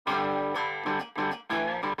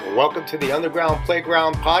Welcome to the Underground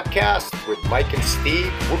Playground podcast with Mike and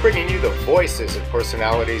Steve. We're bringing you the voices and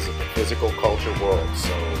personalities of the physical culture world,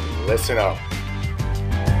 so listen up.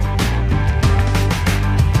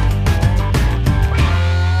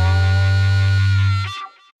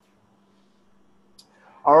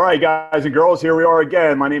 All right, guys and girls, here we are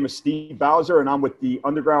again. My name is Steve Bowser, and I'm with the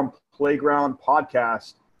Underground Playground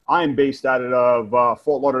podcast. I am based out of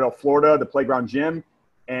Fort Lauderdale, Florida, the Playground Gym.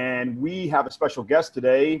 And we have a special guest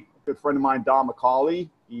today, a good friend of mine, Don McCauley.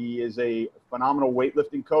 He is a phenomenal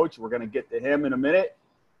weightlifting coach. We're going to get to him in a minute.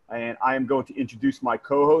 And I am going to introduce my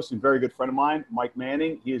co-host and very good friend of mine, Mike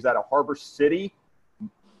Manning. He is at a Harbor City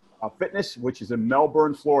Fitness, which is in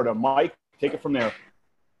Melbourne, Florida. Mike, take it from there.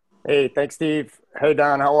 Hey, thanks, Steve. Hey,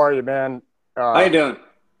 Don, how are you, man? How you doing?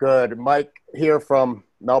 Good. Mike here from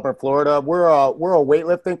Melbourne, Florida. We're a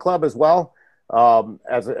weightlifting club as well.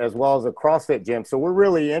 As well as a CrossFit gym. So we're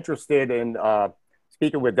really interested in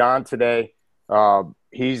speaking with Don today.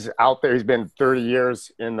 He's out there. He's been 30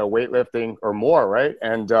 years in the weightlifting or more, right?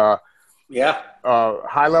 And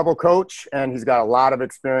high-level coach, and he's got a lot of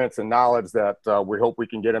experience and knowledge that we hope we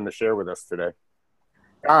can get him to share with us today.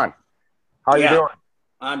 Don, how are you doing?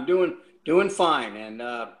 I'm doing fine. And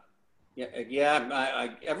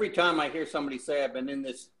every time I hear somebody say I've been in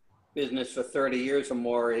this business for 30 years or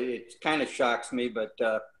more, it kind of shocks me, but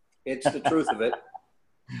it's the truth of it.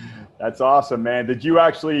 That's awesome, man. Did you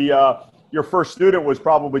actually, your first student was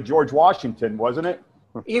probably George Washington, wasn't it?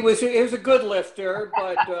 He was a good lifter,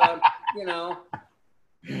 but,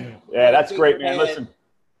 Yeah, that's great, man. Listen.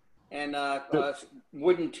 And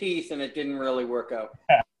wooden teeth, and it didn't really work out.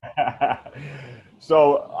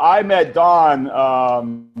 So I met Don,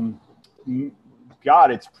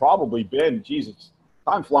 God, it's probably been, Jesus,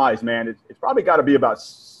 time flies, man. It's probably got to be about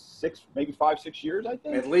 6 years, I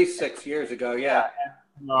think. At least 6 years ago, yeah.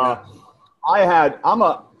 I'm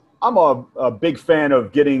a big fan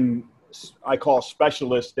of getting, I call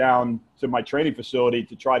specialists down to my training facility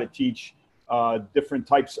to try to teach different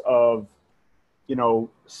types of,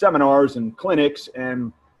 seminars and clinics.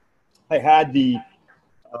 And I had the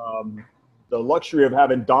luxury of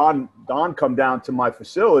having Don come down to my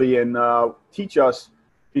facility and teach us,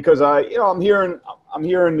 because I'm hearing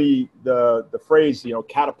the phrase,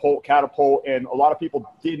 catapult, and a lot of people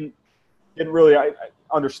didn't really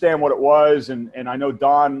understand what it was, and I know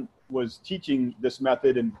Don was teaching this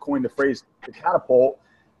method and coined the phrase the catapult,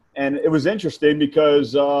 and it was interesting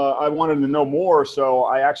because I wanted to know more, so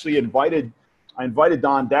I actually invited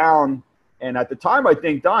Don down, and at the time I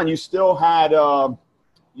think, Don, you still had a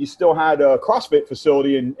CrossFit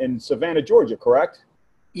facility in Savannah, Georgia, correct?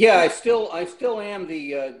 Yeah, I still am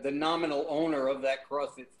the nominal owner of that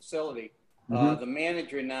CrossFit facility. Mm-hmm. The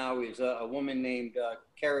manager now is a woman named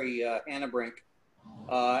Carrie Hannabrink,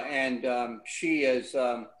 and she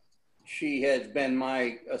has been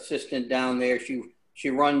my assistant down there. She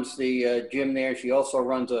runs the gym there. She also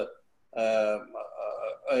runs a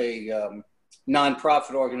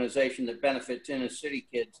nonprofit organization that benefits inner city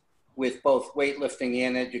kids with both weightlifting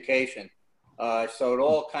and education. So it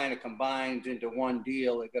all kind of combines into one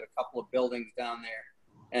deal. They've got a couple of buildings down there,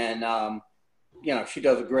 and she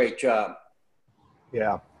does a great job.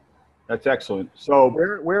 Yeah, that's excellent. So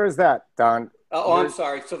where is that, Don? I'm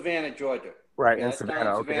sorry, Savannah, Georgia. Right, in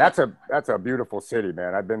Savannah. Okay, that's a beautiful city,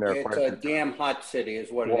 man. I've been there. It's a damn hot city,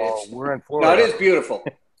 is what it is. We're in Florida. No, it is beautiful.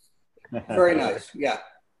 Very nice. Yeah.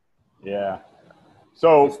 Yeah.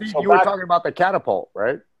 So Steve, you were talking about the catapult,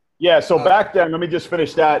 right? Yeah, so back then, let me just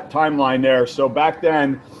finish that timeline there. So back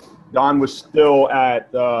then, Don was still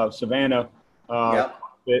at Savannah. Yep.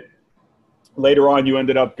 Later on, you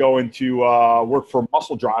ended up going to work for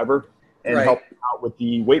Muscle Driver and help out with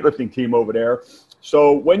the weightlifting team over there.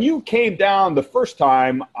 So when you came down the first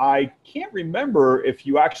time, I can't remember if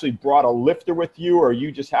you actually brought a lifter with you or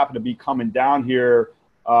you just happened to be coming down here.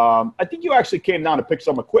 I think you actually came down to pick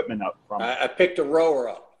some equipment up from. I picked a rower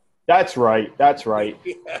up. That's right.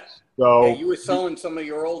 Yeah. So you were selling some of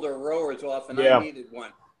your older rowers off, and I needed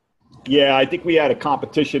one. Yeah, I think we had a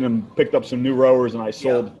competition and picked up some new rowers, and I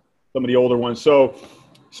sold some of the older ones. So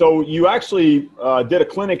you actually did a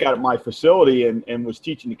clinic at my facility and was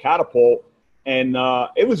teaching the catapult, and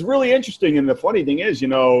it was really interesting. And the funny thing is,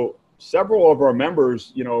 several of our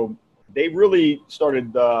members, they really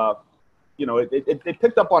started, they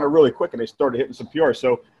picked up on it really quick, and they started hitting some PR.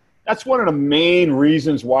 So that's one of the main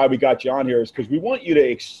reasons why we got you on here, is because we want you to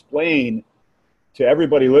explain to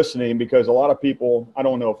everybody listening, because a lot of people, I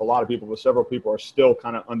don't know if a lot of people, but several people are still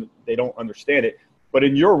kind of, they don't understand it. But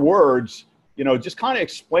in your words, just kind of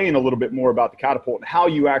explain a little bit more about the catapult and how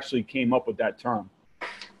you actually came up with that term.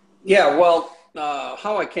 Yeah, well,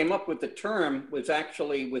 how I came up with the term was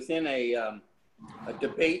actually within a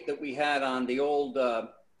debate that we had on the old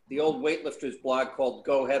weightlifters blog called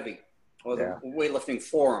Go Heavy, or the weightlifting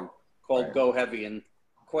forum called Go Heavy, and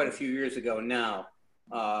quite a few years ago now.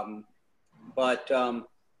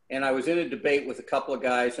 And I was in a debate with a couple of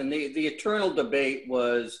guys, and the eternal debate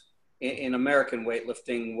was in American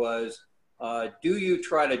weightlifting was, do you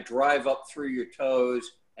try to drive up through your toes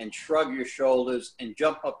and shrug your shoulders and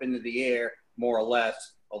jump up into the air, more or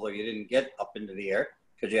less, although you didn't get up into the air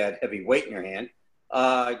because you had heavy weight in your hand,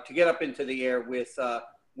 to get up into the air with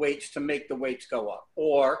weights to make the weights go up?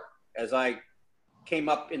 Or, as I came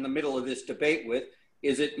up in the middle of this debate with,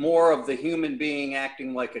 is it more of the human being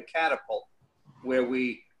acting like a catapult, where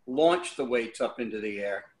we launch the weights up into the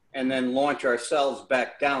air and then launch ourselves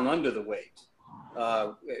back down under the weights,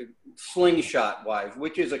 slingshot wise,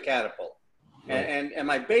 which is a catapult? And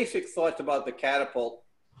my basic thoughts about the catapult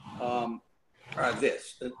are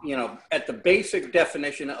this: at the basic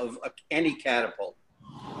definition of any catapult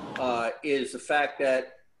is the fact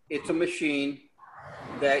that it's a machine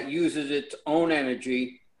that uses its own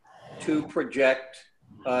energy to project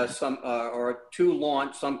or to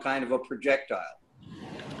launch some kind of a projectile.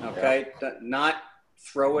 Okay, not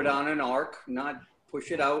throw it on an arc, not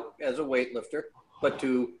push it out as a weightlifter, but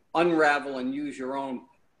to unravel and use your own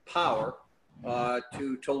power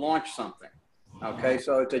to launch something. Okay,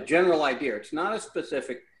 so it's a general idea. It's not a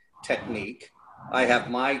specific technique. I have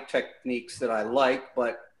my techniques that I like,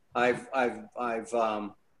 but I've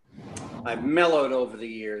mellowed over the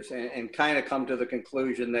years and kind of come to the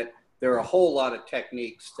conclusion that there are a whole lot of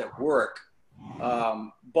techniques that work,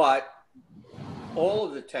 but all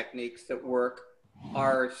of the techniques that work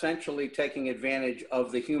are essentially taking advantage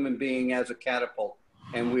of the human being as a catapult,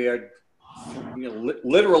 and we are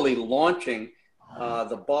literally launching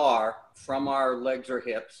the bar from our legs or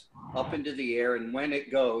hips up into the air, and when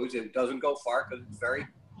it goes, it doesn't go far because it's very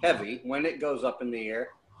heavy. When it goes up in the air,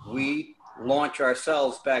 we launch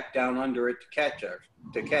ourselves back down under it to catch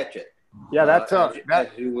it. Yeah, that's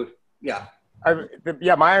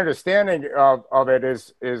my understanding of it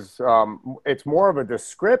is it's more of a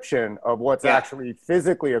description of what's actually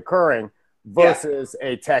physically occurring versus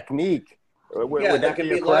a technique. There can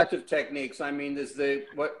be lots of techniques. I mean, there's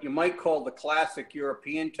what you might call the classic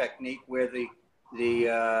European technique, where the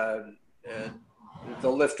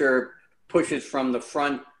lifter pushes from the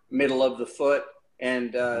front middle of the foot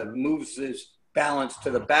and moves his balance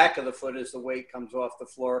to the back of the foot as the weight comes off the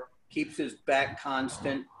floor, keeps his back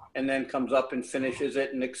constant, and then comes up and finishes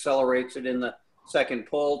it and accelerates it in the second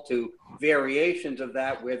pull, to variations of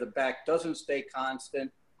that where the back doesn't stay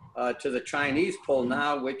constant, to the Chinese pull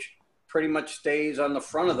now, which pretty much stays on the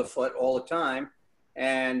front of the foot all the time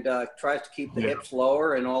and tries to keep the hips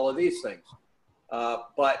lower and all of these things.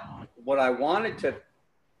 But what I wanted to,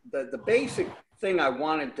 the basic thing I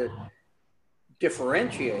wanted to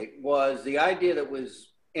differentiate was the idea that was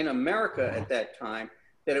in America at that time,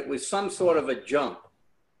 that it was some sort of a jump.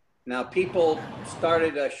 Now, people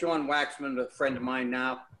started, Sean Waxman, a friend of mine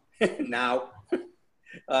now,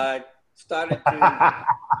 started to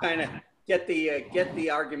kind of get the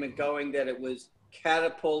argument going that it was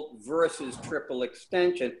catapult versus triple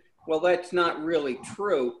extension. Well, that's not really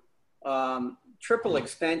true. Triple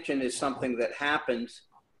extension is something that happens.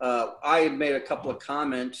 I had made a couple of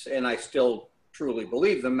comments, and I still truly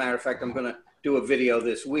believe them. Matter of fact, I'm going to do a video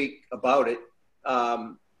this week about it,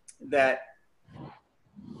 that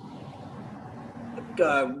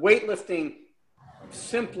weightlifting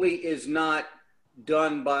simply is not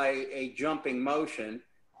done by a jumping motion,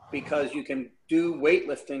 because you can do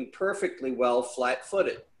weightlifting perfectly well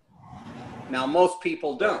flat-footed. Now, most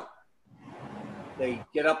people don't. They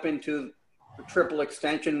get up into triple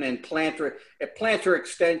extension and plantar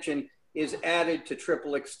extension is added to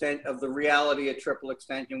triple extent of the reality of triple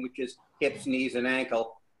extension, which is hips, knees, and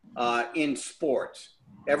ankle in sports.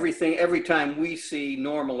 Every time we see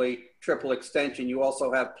normally triple extension, you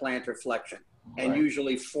also have plantar flexion, and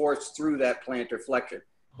usually force through that plantar flexion.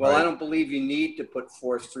 Well, I don't believe you need to put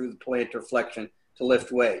force through the plantar flexion to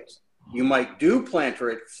lift weights. You might do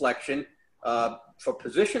plantar flexion for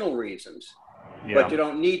positional reasons, but you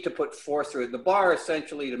don't need to put force through it. The bar,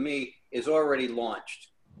 essentially, to me, is already launched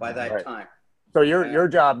by that time. So your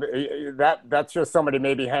job, that's just somebody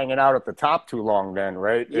maybe hanging out at the top too long then,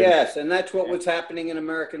 right? Yes, and that's what was happening in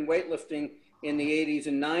American weightlifting in the 80s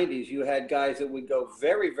and 90s. You had guys that would go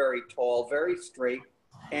very, very tall, very straight,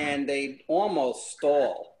 and they'd almost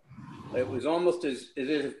stall. It was almost as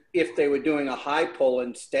if they were doing a high pull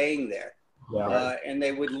and staying there. And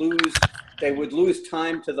they would lose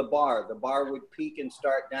time to the bar. The bar would peak and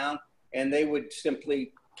start down, and they would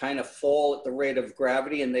simply kind of fall at the rate of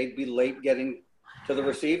gravity, and they'd be late getting to the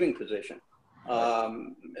receiving position.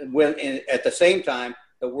 At the same time,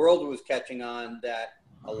 the world was catching on that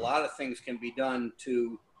a lot of things can be done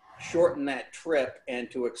to shorten that trip and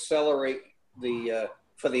to accelerate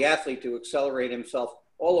for the athlete to accelerate himself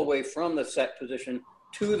all the way from the set position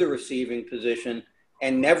to the receiving position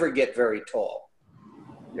and never get very tall.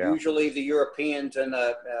 Yeah. Usually the Europeans and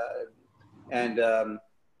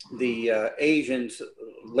the Asians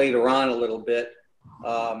later on a little bit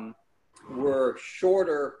were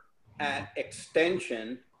shorter at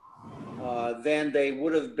extension than they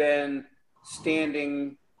would have been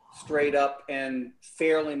standing straight up and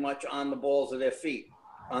fairly much on the balls of their feet,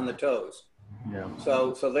 on the toes. Yeah.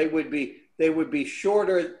 So they would be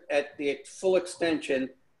shorter at the full extension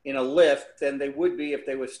in a lift than they would be if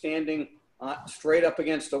they were standing straight up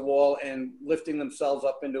against a wall and lifting themselves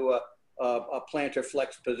up into a plantar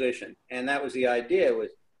flex position. And that was the idea, was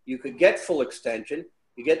you could get full extension,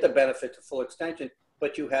 you get the benefits of full extension,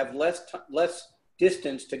 but you have less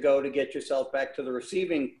distance to go to get yourself back to the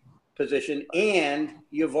receiving position, and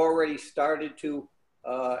you've already started to,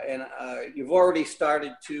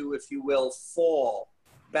 if you will, fall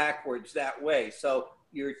backwards that way. So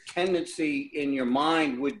your tendency in your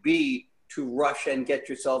mind would be to rush and get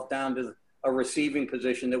yourself down to a receiving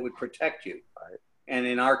position that would protect you. Right. And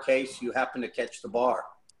in our case, you happen to catch the bar.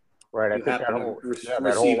 Right. I think that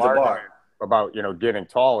whole argument about, getting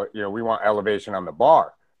tall, we want elevation on the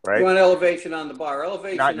bar, right? You want elevation on the bar.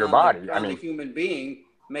 Elevation not your body. On the human being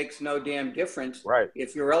makes no damn difference. Right.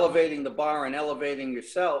 If you're elevating the bar and elevating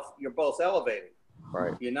yourself, you're both elevating.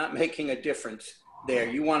 Right. You're not making a difference there.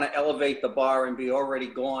 You want to elevate the bar and be already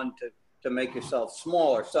gone to make yourself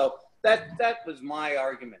smaller. So that was my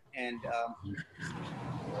argument. And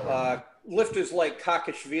lifters like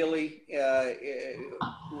Kakashvili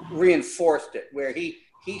reinforced it, where he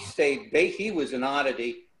was an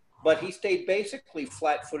oddity, but he stayed basically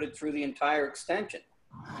flat-footed through the entire extension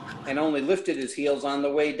and only lifted his heels on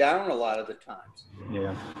the way down a lot of the times.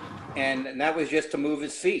 Yeah. And that was just to move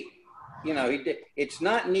his feet. It's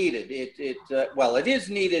not needed. It is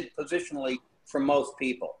needed positionally for most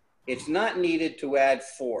people. It's not needed to add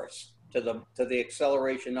force to the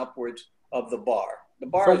acceleration upwards of the bar. The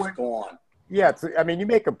bar is gone. Yeah, you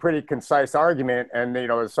make a pretty concise argument, and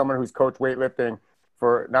as someone who's coached weightlifting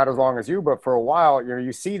for not as long as you, but for a while,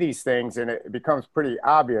 you see these things, and it becomes pretty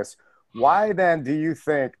obvious. Why then do you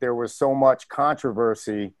think there was so much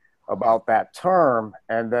controversy about that term,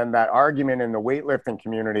 and then that argument in the weightlifting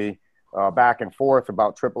community back and forth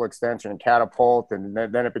about triple extension and catapult, and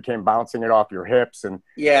then it became bouncing it off your hips? And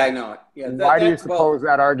yeah, I know it. Yeah, why do you suppose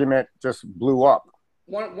that argument just blew up?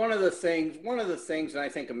 One of the things, and I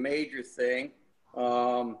think a major thing,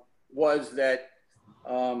 was that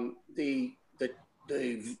the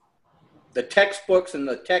textbooks and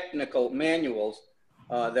the technical manuals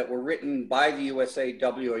that were written by the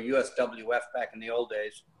USAW or USWF back in the old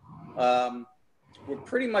days were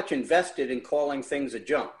pretty much invested in calling things a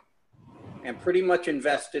jump, and pretty much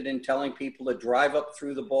invested in telling people to drive up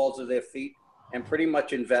through the balls of their feet, and pretty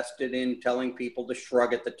much invested in telling people to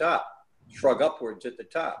shrug upwards at the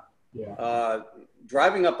top. Yeah.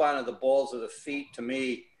 Driving up onto the balls of the feet, to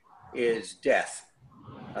me, is death.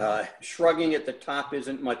 Shrugging at the top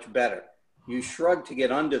isn't much better. You shrug to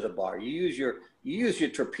get under the bar. You use your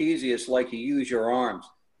trapezius like you use your arms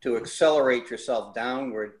to accelerate yourself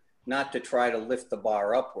downward, not to try to lift the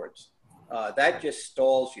bar upwards. That just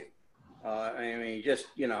stalls you. I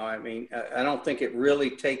don't think it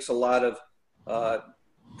really takes a lot of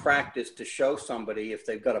practice to show somebody, if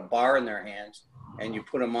they've got a bar in their hands and you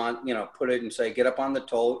put them on, put it and say, get up on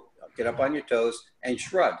your toes and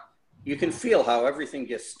shrug. You can feel how everything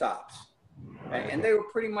just stops. And they were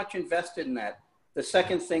pretty much invested in that. The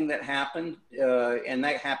second thing that happened, and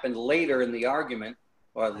that happened later in the argument,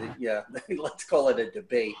 or let's call it a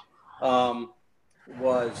debate,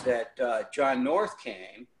 was that John North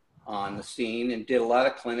came on the scene and did a lot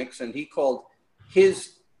of clinics, and he called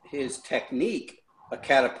his technique a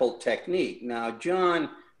catapult technique. Now, John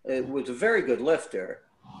was a very good lifter,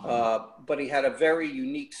 but he had a very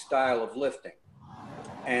unique style of lifting.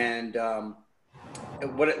 And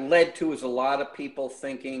what it led to is a lot of people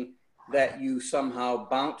thinking that you somehow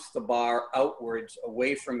bounce the bar outwards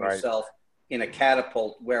away from yourself in a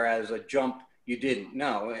catapult, whereas a jump you didn't.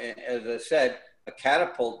 No, as I said, a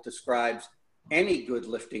catapult describes any good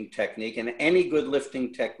lifting technique, and any good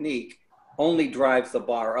lifting technique only drives the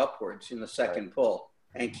bar upwards in the second pull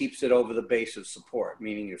and keeps it over the base of support,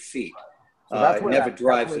 meaning your feet. So it never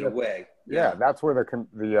drives it away. Yeah, that's where the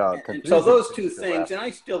confusion. So those two things, and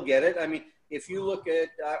I still get it. I mean, if you look at,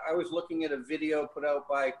 I was looking at a video put out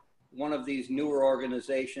by one of these newer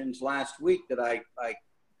organizations last week that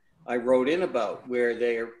I wrote in about, where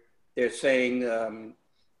they're saying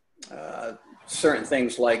certain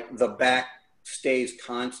things like the back stays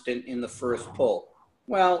constant in the first pull.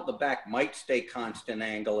 Well, the back might stay constant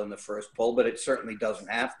angle in the first pull, but it certainly doesn't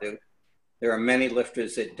have to. There are many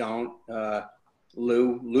lifters that don't.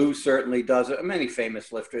 Lou certainly does it. Many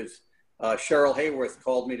famous lifters. Cheryl Hayworth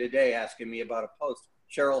called me today asking me about a post.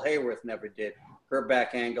 Cheryl Hayworth never did. Her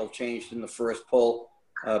back angle changed in the first pull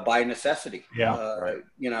by necessity. Yeah.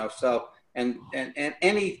 You know, so and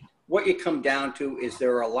what you come down to is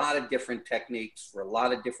there are a lot of different techniques for a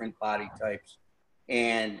lot of different body types,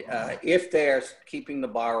 and if they're keeping the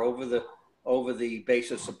bar over the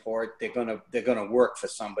base of support, they're gonna work for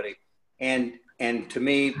somebody. And to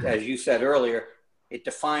me, as you said earlier, it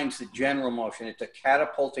defines the general motion. It's a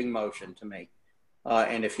catapulting motion to me.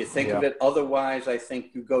 And if you think of it otherwise, I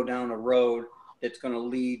think you go down a road that's going to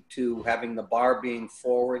lead to having the bar being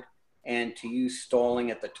forward and to you stalling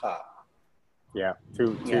at the top. Yeah,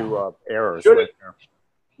 two errors. Should right it- there.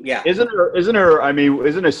 Yeah. Isn't there? I mean,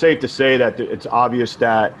 isn't it safe to say that it's obvious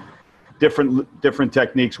that different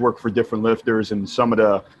techniques work for different lifters, and some of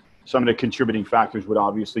the contributing factors would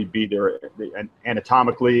obviously be their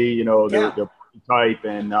anatomically, you know, their body type,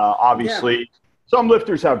 and obviously some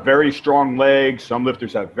lifters have very strong legs, some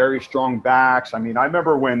lifters have very strong backs. I mean, I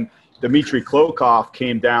remember when Dmitry Klokov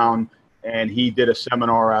came down and he did a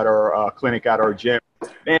seminar at our clinic at our gym.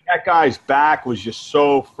 Man, that guy's back was just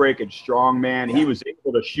so freaking strong, man. He was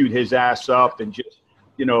able to shoot his ass up and just,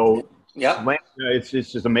 you know, it's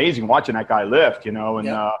just amazing watching that guy lift, you know,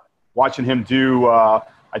 and watching him do, I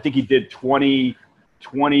think he did 20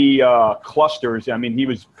 clusters. I mean, he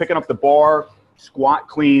was picking up the bar, squat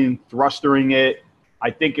clean, thrustering it. I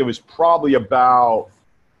think it was probably about,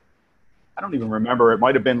 I don't even remember. It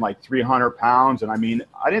might have been like 300 pounds. And I mean,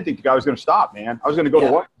 I didn't think the guy was going to stop, man. I was going to go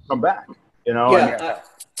to work and come back, you know.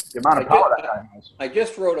 The amount of power that guy has. I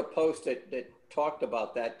just wrote a post that talked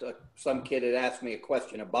about that. Some kid had asked me a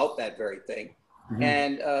question about that very thing. Mm-hmm.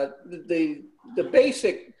 And the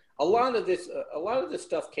basic, a lot of this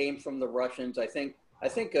stuff came from the Russians. I think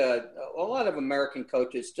a lot of American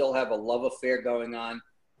coaches still have a love affair going on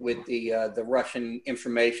with the Russian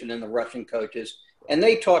information and the Russian coaches. And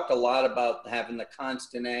they talked a lot about having the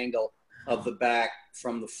constant angle of the back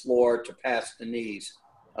from the floor to past the knees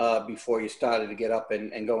before you started to get up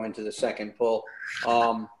and go into the second pull.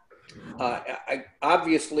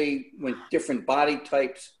 Obviously, with different body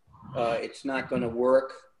types, it's not going to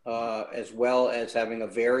work as well as having a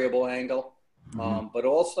variable angle. But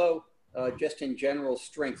also just in general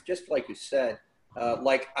strength, just like you said,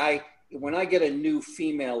 when I get a new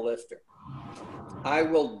female lifter, I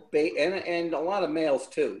will, and a lot of males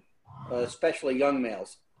too, especially young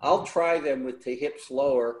males, I'll try them with the hips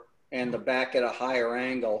lower and the back at a higher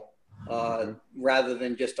angle rather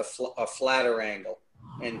than just a flatter angle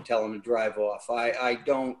and tell them to drive off. I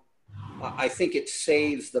think it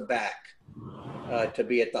saves the back to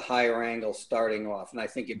be at the higher angle starting off. And I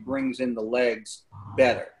think it brings in the legs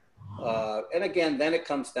better. And again, then it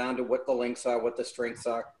comes down to what the lengths are, what the strengths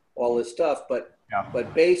are, all this stuff. But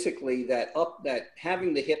basically that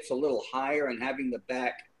having the hips a little higher and having the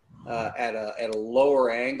back at a lower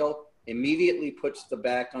angle immediately puts the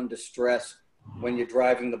back under stress when you're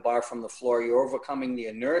driving the bar from the floor. You're overcoming the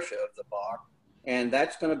inertia of the bar. And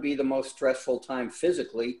that's going to be the most stressful time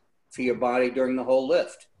physically for your body during the whole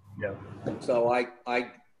lift. Yeah. So I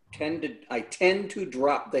tend to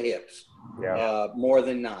drop the hips more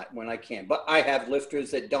than not when I can. But I have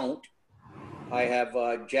lifters that don't. I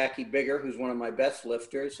have Jackie Bigger, who's one of my best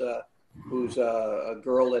lifters, who's a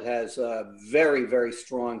girl that has very, very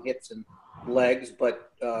strong hips and legs,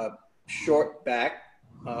 but short back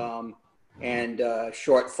and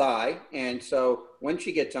short thigh. And so when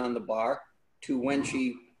she gets on the bar to when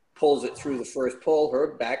she pulls it through the first pull,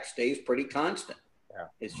 her back stays pretty constant. Yeah.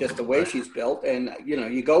 It's just the way she's built. And, you know,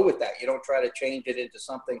 you go with that. You don't try to change it into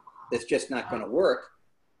something that's just not going to work.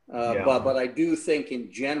 But I do think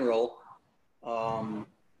in general, the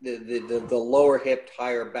lower hip,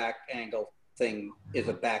 higher back angle thing is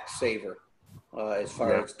a back saver as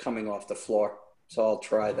far as coming off the floor. So I'll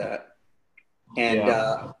try that. And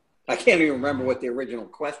I can't even remember what the original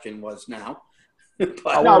question was now.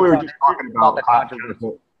 But, no, we were just talking about the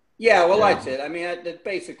controversy. Yeah, well, that's it. I mean, that's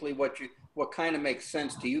basically what kind of makes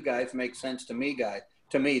sense to you guys makes sense to me, guys.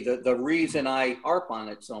 To me, the reason I harp on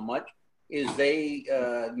it so much is they,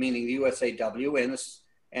 meaning the USAW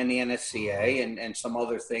and the NSCA and some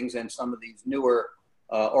other things and some of these newer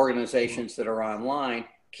organizations that are online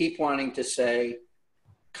keep wanting to say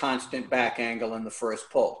constant back angle in the first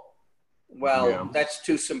pull. Well, that's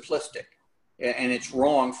too simplistic, and it's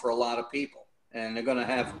wrong for a lot of people. And they're going to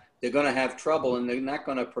have trouble, and they're not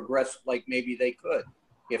going to progress like maybe they could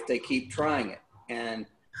if they keep trying it. And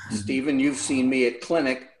Stephen, you've seen me at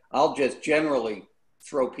clinic. I'll just generally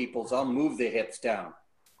I'll move the hips down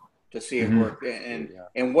to see it work.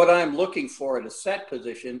 And what I'm looking for at a set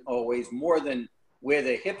position always, more than where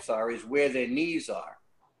their hips are, is where their knees are.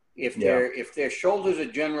 If their shoulders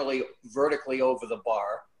are generally vertically over the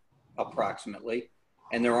bar, approximately,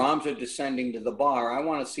 and their arms are descending to the bar, I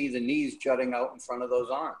want to see the knees jutting out in front of those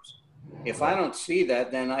arms. If I don't see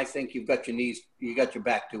that, then I think you got your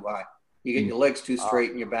back too high. You get your legs too straight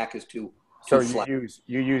and your back is too flat. You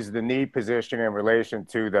use the knee position in relation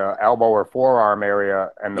to the elbow or forearm area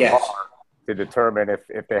and the bar to determine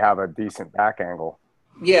if they have a decent back angle.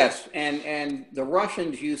 Yes, and the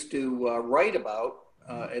Russians used to write about,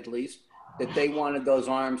 at least, that they wanted those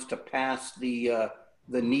arms to pass the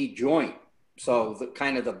knee joint, so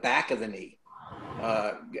the back of the knee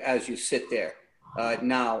as you sit there.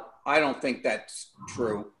 Now, I don't think that's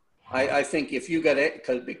true. I think if you got it,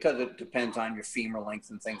 because it depends on your femur length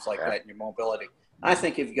and things like that and your mobility. I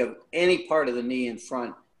think if you got any part of the knee in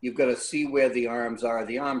front, you've got to see where the arms are.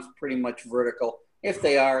 The arms pretty much vertical. If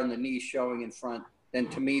they are and the knees showing in front, then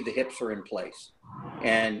to me the hips are in place,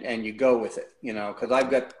 and you go with it. Because I've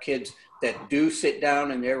got kids that do sit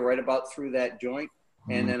down and they're right about through that joint,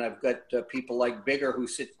 and then I've got people like Bigger who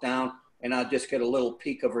sits down and I'll just get a little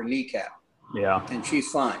peek of her kneecap. Yeah, and she's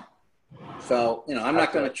fine. So, I'm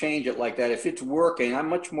not going to change it like that. If it's working, I'm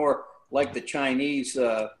much more like the Chinese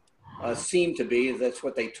seem to be. That's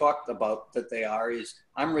what they talked about that they are, is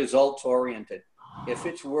I'm results oriented. If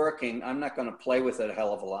it's working, I'm not going to play with it a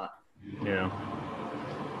hell of a lot. Yeah.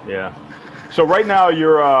 Yeah. So right now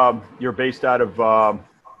you're based out of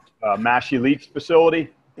MASH Elite's facility.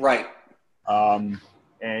 Right.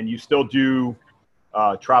 And you still do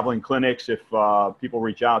traveling clinics. If people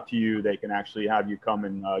reach out to you, they can actually have you come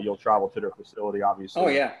and you'll travel to their facility, obviously. Oh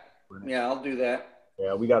yeah. Yeah, I'll do that.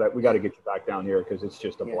 Yeah, we gotta get you back down here because it's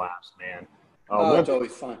just a blast, man. It's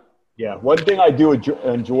always fun. Yeah, one thing I do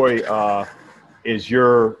enjoy is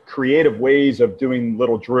your creative ways of doing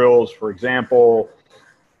little drills. For example,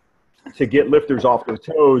 to get lifters off their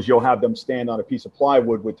toes, you'll have them stand on a piece of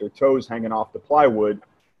plywood with their toes hanging off the plywood.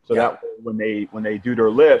 So that when they do their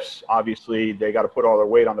lifts, obviously they got to put all their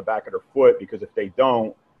weight on the back of their foot, because if they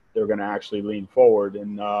don't, they're going to actually lean forward.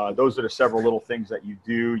 And those are the several little things that you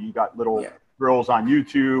do. You got little drills on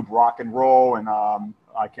YouTube, rock and roll, and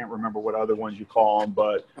I can't remember what other ones you call them,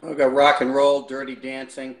 but I've got rock and roll, dirty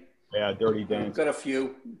dancing. Yeah, dirty dancing. I've got a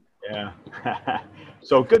few. Yeah.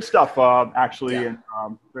 So good stuff, actually, and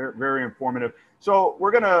very, very informative. So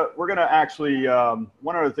we're gonna actually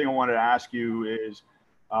one other thing I wanted to ask you is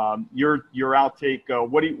your outtake.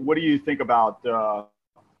 What do you think about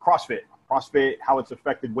CrossFit? CrossFit, how it's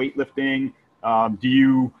affected weightlifting? Do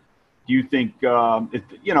you think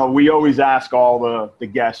we always ask all the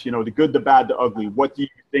guests, the good, the bad, the ugly. What do you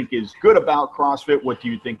think is good about CrossFit? What do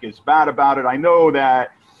you think is bad about it? I know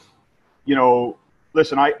that,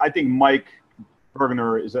 listen, I think Mike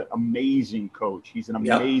Bergner is an amazing coach. He's an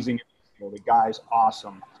amazing, the guy's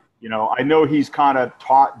awesome. I know he's kind of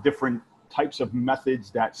taught different types of methods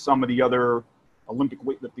that some of the other Olympic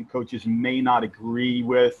weightlifting coaches may not agree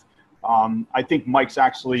with. I think Mike's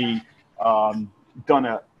actually done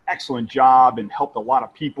an excellent job and helped a lot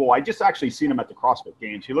of people. I just actually seen him at the CrossFit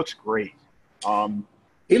Games. He looks great.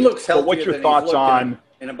 He looks healthier. What's your thoughts on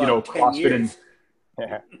in about 10 CrossFit years.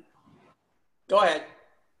 and Go ahead.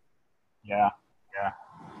 Yeah.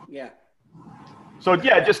 So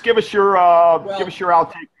just give us your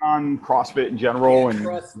outtake on CrossFit in general and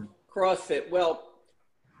CrossFit. Well,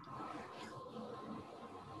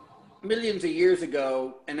 millions of years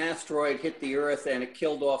ago, an asteroid hit the Earth and it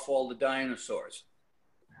killed off all the dinosaurs.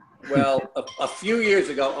 Well, a few years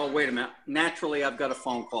ago. Oh, wait a minute. Naturally, I've got a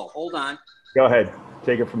phone call. Hold on. Go ahead.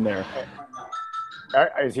 Take it from there.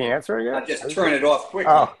 Is he answering it? I'll just turn it off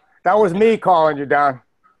quickly. Oh, that was me calling you, Don.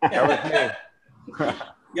 That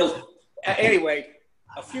was me. Anyway,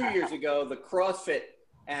 a few years ago, the CrossFit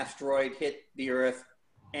asteroid hit the Earth,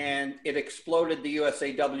 and it exploded the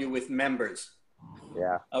USAW with members.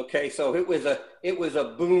 Yeah. Okay, so it was a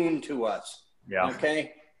boon to us. Yeah.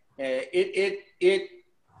 Okay, it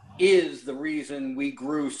is the reason we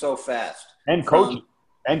grew so fast. And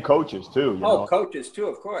coaches too. Coaches too,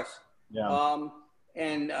 of course. Yeah.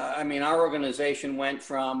 I mean, our organization went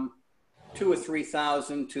from 2,000 or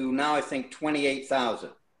 3,000 to now I think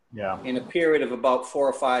 28,000. Yeah. In a period of about 4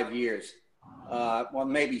 or 5 years. Well,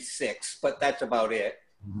 maybe 6, but that's about it.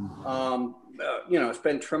 Mm-hmm. It's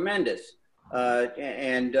been tremendous.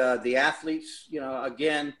 And the athletes,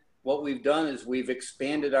 again, what we've done is we've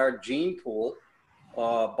expanded our gene pool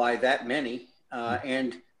by that many.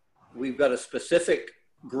 And we've got a specific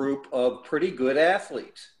group of pretty good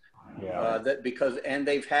athletes. And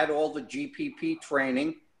they've had all the GPP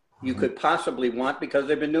training you could possibly want because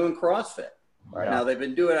they've been doing CrossFit. Right. Now they've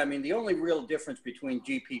been doing, the only real difference between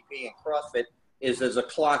GPP and CrossFit is there's a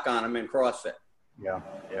clock on them in CrossFit.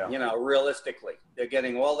 Realistically, they're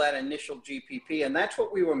getting all that initial GPP, and that's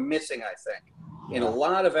what we were missing, I think, in a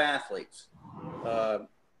lot of athletes, that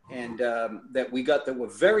we got that were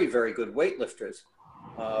very, very good weightlifters,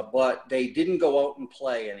 but they didn't go out and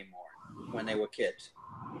play anymore when they were kids.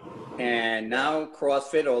 And now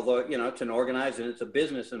CrossFit, although, it's an organized and it's a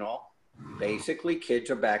business and all, basically kids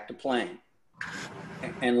are back to playing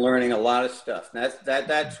and learning a lot of stuff.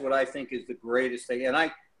 That's what I think is the greatest thing. And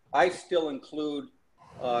I still include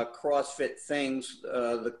CrossFit things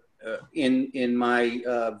in my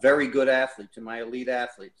very good athletes, in my elite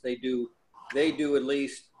athletes. They do at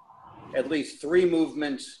least 3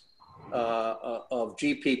 movements of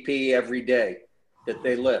GPP every day that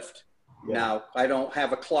they lift. Yeah. Now, I don't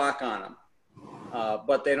have a clock on them,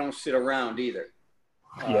 but they don't sit around either.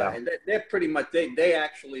 And they're pretty much, they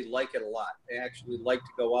actually like it a lot. They actually like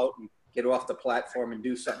to go out and get off the platform and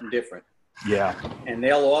do something different. Yeah. And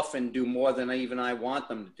they'll often do more than even I want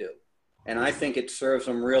them to do. And I think it serves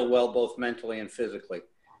them real well, both mentally and physically.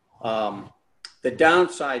 The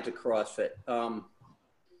downside to CrossFit, and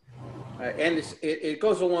it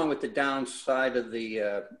goes along with the downside of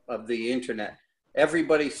the internet.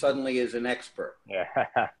 Everybody suddenly is an expert.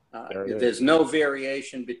 There's no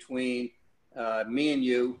variation between me and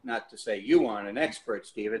you, not to say you aren't an expert,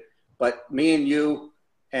 Stephen, but me and you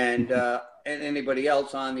and anybody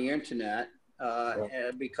else on the internet,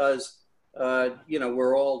 because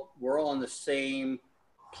we're all in the same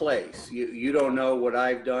place. You don't know what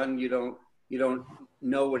I've done. You don't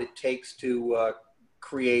know what it takes to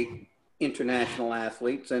create international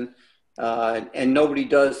athletes, and nobody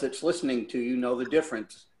does that's listening to the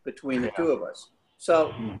difference between the two of us.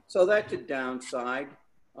 So that's a downside.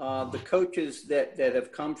 The coaches that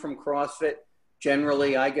have come from CrossFit,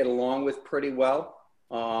 generally I get along with pretty well.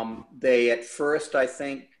 They at first, I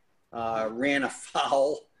think, ran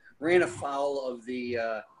afoul of the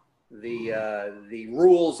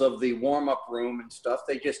rules of the warm-up room and stuff.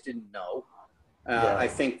 They just didn't know. I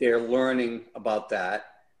think they're learning about that.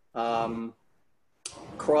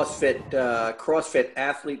 CrossFit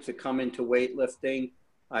athletes that come into weightlifting,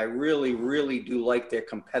 I really, really do like their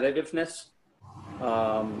competitiveness.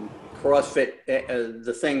 CrossFit,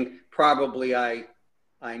 the thing probably I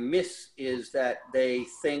miss is that they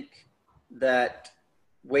think that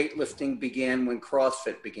weightlifting began when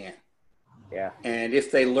CrossFit began. Yeah. And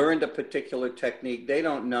if they learned a particular technique, they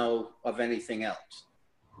don't know of anything else.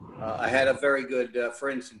 I had a very good, for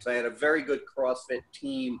instance, I had a very good CrossFit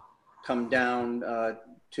team come down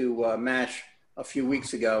to MASH a few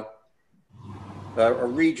weeks ago, a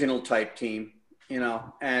regional type team,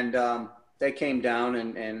 and they came down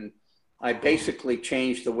and I basically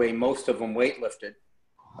changed the way most of them weightlifted,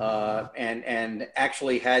 and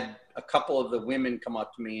actually had a couple of the women come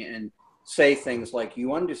up to me and say things like,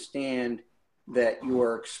 "You understand that you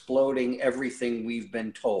are exploding everything we've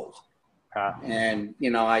been told." And,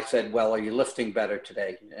 I said, "Well, are you lifting better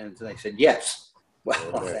today?" And they said, "Yes."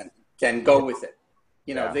 Well, then go with it.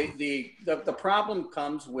 The problem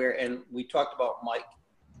comes where, and we talked about Mike,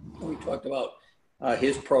 we talked about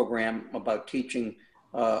his program about teaching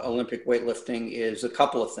Olympic weightlifting is a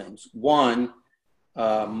couple of things. One,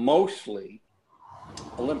 mostly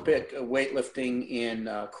Olympic weightlifting in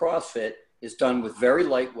CrossFit is done with very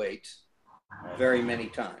light weights very many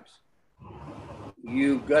times.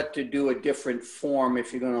 You've got to do a different form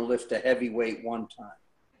if you're going to lift a heavy weight one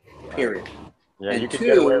time, period. Yeah, and you can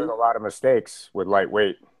get away with a lot of mistakes with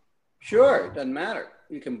lightweight. Sure, it doesn't matter.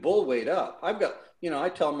 You can bull weight up. I've got, I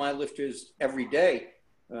tell my lifters every day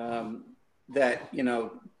that,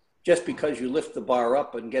 just because you lift the bar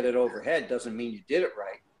up and get it overhead doesn't mean you did it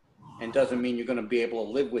right, and doesn't mean you're going to be able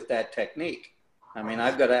to live with that technique.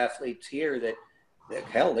 I've got athletes here that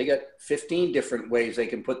hell, they got 15 different ways they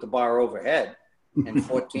can put the bar overhead, and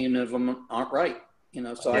 14 of them aren't right.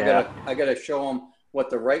 So I gotta show them what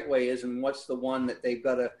the right way is and what's the one that they've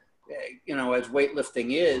got to, as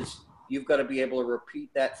weightlifting is, you've got to be able to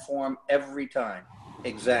repeat that form every time.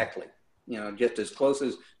 Exactly. Just as close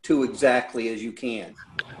to exactly as you can.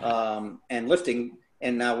 And lifting.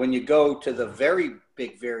 And now when you go to the very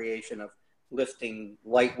big variation of lifting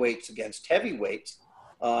light weights against heavy weights,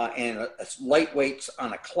 and light weights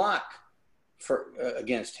on a clock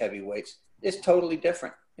against heavyweights. It's totally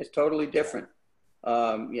different. It's totally different.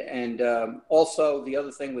 Also, the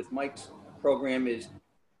other thing with Mike's program is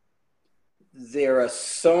there are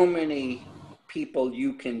so many people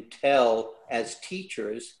you can tell as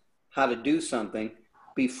teachers how to do something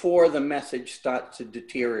before the message starts to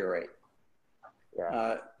deteriorate.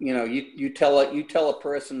 Yeah. You tell a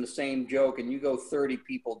person the same joke and you go 30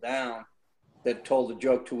 people down that told the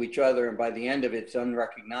joke to each other, and by the end of it, it's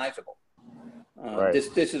unrecognizable. Right.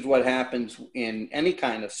 This is what happens in any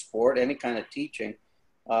kind of sport, any kind of teaching.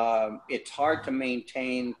 It's hard to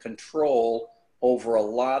maintain control over a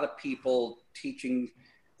lot of people teaching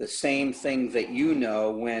the same things that you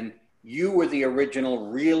know when you were the original,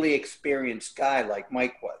 really experienced guy like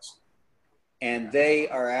Mike was. And they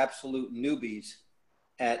are absolute newbies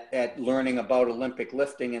at learning about Olympic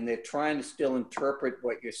lifting, and they're trying to still interpret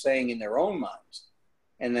what you're saying in their own minds.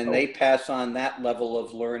 And then they pass on that level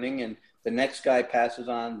of learning, and the next guy passes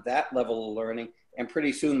on that level of learning, and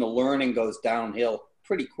pretty soon the learning goes downhill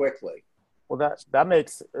pretty quickly. Well, that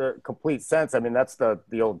makes complete sense. I mean, that's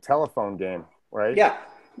the old telephone game, right? Yeah,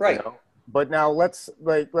 right. You know? But now let's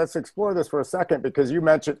explore this for a second, because you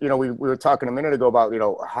mentioned, we were talking a minute ago about,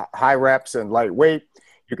 high reps and lightweight.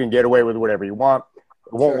 You can get away with whatever you want.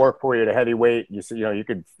 It won't work for you at a heavyweight. You see, you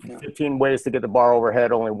could 15 ways to get the bar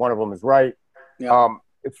overhead. Only one of them is right. Yeah.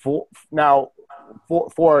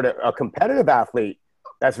 For a competitive athlete,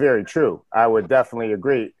 that's very true. I would definitely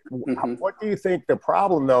agree. Mm-hmm. What do you think the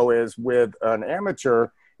problem, though, is with an amateur,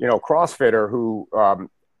 CrossFitter who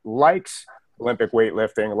likes Olympic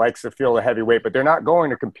weightlifting, likes to feel the heavyweight, but they're not going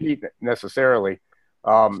to compete necessarily.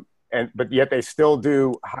 But yet they still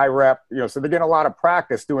do high rep, so they get a lot of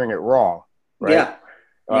practice doing it wrong, right? Yeah.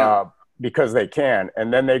 Because they can,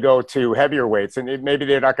 and then they go to heavier weights, and maybe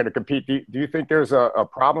they're not going to compete. Do you think there's a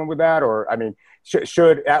problem with that? Or, I mean,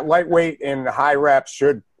 should at lightweight and high reps,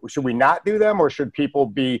 should we not do them, or should people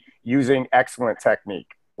be using excellent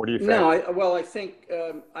technique? What do you think? No, I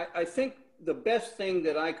think the best thing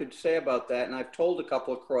that I could say about that, and I've told a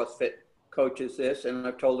couple of CrossFit coaches this, and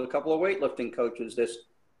I've told a couple of weightlifting coaches this,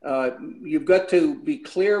 you've got to be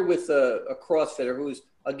clear with a CrossFitter who's,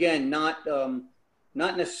 again, not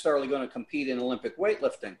necessarily going to compete in Olympic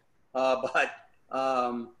weightlifting, but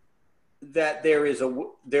that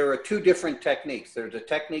there are two different techniques. There's a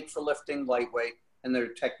technique for lifting lightweight, and there's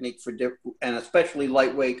a technique and especially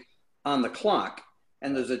lightweight on the clock.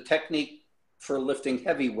 And there's a technique for lifting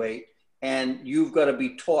heavyweight, and you've got to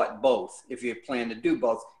be taught both if you plan to do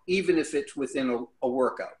both, even if it's within a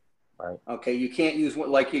workout. Right. Okay, you can't use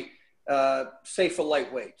one like you say for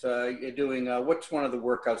lightweight. You're doing what's one of the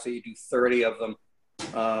workouts that you do 30 of them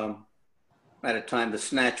at a time, the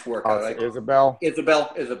snatch workout. Right? Isabel. Yeah.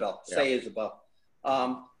 Say Isabel.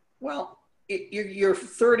 You're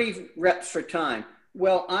 30 reps for time.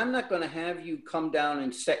 Well, I'm not going to have you come down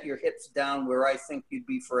and set your hips down where I think you'd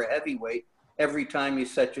be for a heavyweight every time you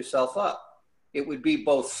set yourself up. It would be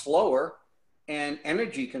both slower and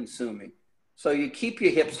energy consuming. So you keep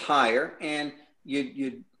your hips higher, and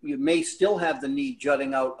you may still have the knee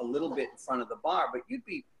jutting out a little bit in front of the bar, but you'd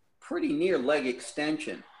be pretty near leg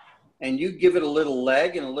extension. And you give it a little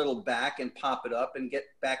leg and a little back and pop it up and get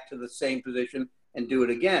back to the same position and do it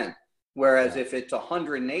again. Whereas if it's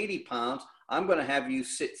 180 pounds, I'm going to have you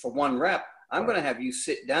sit for one rep. I'm going to have you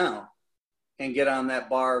sit down and get on that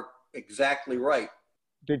bar exactly right.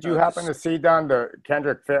 Did you happen to see, Don,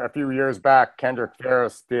 a few years back, Kendrick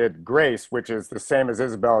Ferris did Grace, which is the same as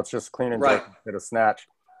Isabel. It's just clean and jerk instead of snatch.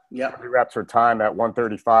 Yeah. 30 reps for time at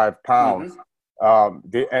 135 pounds.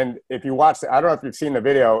 Mm-hmm. And if you watch, I don't know if you've seen the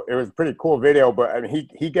video, it was a pretty cool video, but I mean,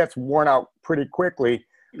 he gets worn out pretty quickly.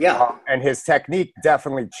 Yeah. And his technique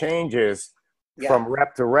definitely changes from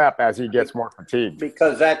rep to rep as he gets more fatigued.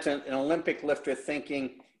 Because that's an Olympic lifter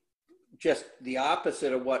thinking just the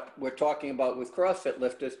opposite of what we're talking about with CrossFit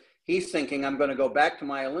lifters. He's thinking, I'm going to go back to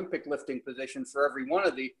my Olympic lifting position for every one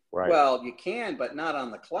of the, well, you can, but not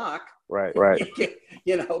on the clock. Right. But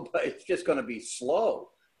it's just going to be slow,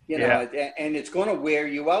 and it's going to wear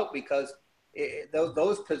you out because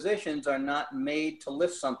those positions are not made to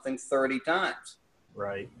lift something 30 times.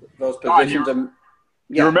 Right. Those positions are. Do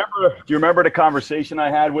you remember the conversation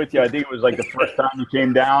I had with you? I think it was like the first time you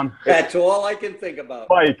came down. That's all I can think about.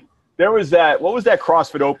 Mike, there was what was that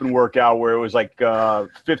CrossFit Open workout where it was like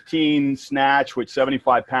 15 snatch with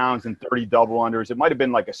 75 pounds and 30 double unders? It might have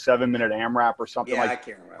been like a 7-minute AMRAP or something like that. I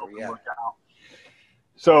can't remember. Yeah.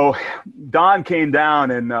 So Don came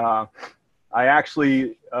down, and I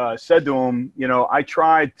actually said to him, I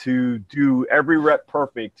tried to do every rep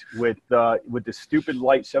perfect with the stupid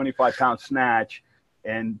light 75-pound snatch,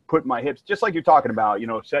 and put my hips, just like you're talking about,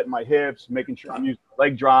 setting my hips, making sure I'm using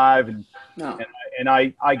leg drive, and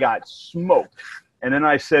I got smoked. And then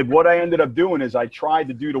I said, what I ended up doing is I tried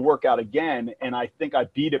to do the workout again, and I think I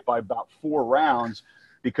beat it by about 4 rounds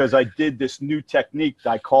because I did this new technique.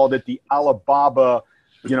 I called it the Alibaba,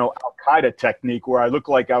 Al-Qaeda technique, where I looked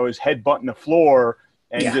like I was headbutting the floor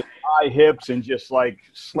and just high hips and just like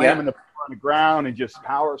slamming the floor on the ground and just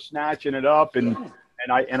power snatching it up. And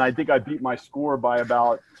I think I beat my score by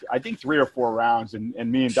about, 3 or 4 rounds.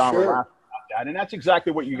 And me and Don were laughing about that. And that's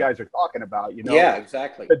exactly what you guys are talking about, Yeah,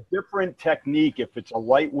 exactly. A different technique if it's a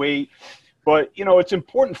lightweight. But, it's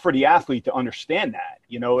important for the athlete to understand that.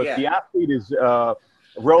 If the athlete is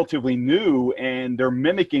relatively new and they're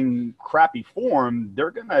mimicking crappy form,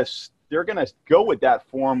 they're gonna go with that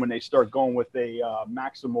form when they start going with a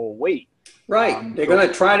maximal weight. Right. They're going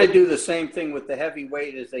to try to do the same thing with the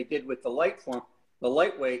heavyweight as they did with the light form. The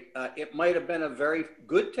lightweight, it might have been a very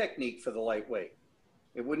good technique for the lightweight.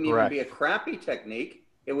 It wouldn't even be a crappy technique.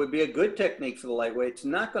 It would be a good technique for the lightweight. It's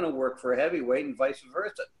not going to work for a heavyweight and vice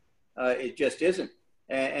versa. It just isn't.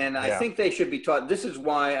 And I think they should be taught. This is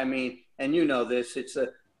why, and you know this, it's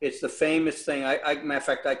the famous thing. Matter of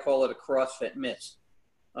fact, I call it a CrossFit miss.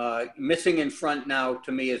 Missing in front now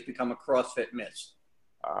to me has become a CrossFit miss.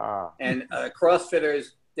 And CrossFitters,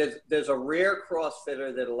 there's a rare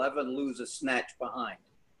CrossFitter that'll ever lose a snatch behind.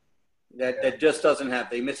 That just doesn't happen.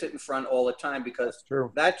 They miss it in front all the time because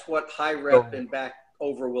that's what high rep and back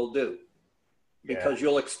over will do. Because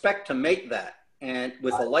you'll expect to make that, and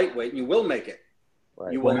with a lightweight, you will make it.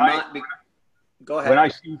 Right. You will not be. Go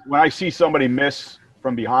ahead. When I see somebody miss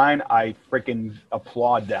from behind, I freaking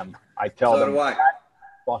applaud them. I tell them, that's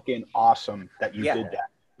fucking awesome that you did that.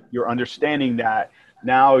 You're understanding that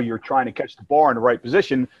now you're trying to catch the bar in the right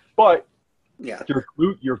position, but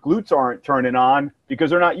your glutes aren't turning on because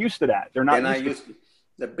they're not used to that. They're not used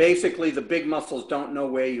to basically, the big muscles don't know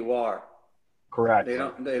where you are. Correct. They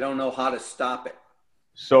don't know how to stop it.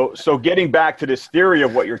 So getting back to this theory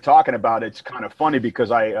of what you're talking about, it's kind of funny because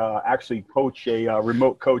I actually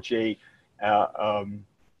remote coach a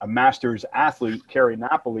master's athlete, Carrie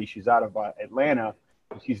Napoli. She's out of Atlanta.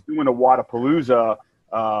 She's doing a Wodapalooza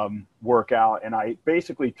workout, and I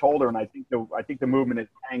basically told her, and I think the movement is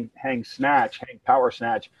hang power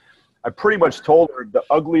snatch. I pretty much told her the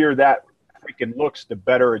uglier that freaking looks, the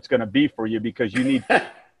better it's going to be for you because you need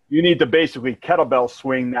you need to basically kettlebell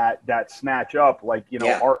swing that snatch up like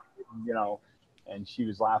art, And she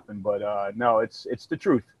was laughing, but no, it's the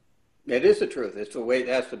truth. It is the truth. It's the way it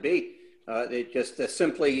has to be. It just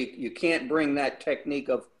simply you can't bring that technique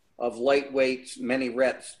of light weights, many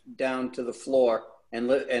reps down to the floor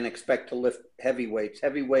and expect to lift heavy weights.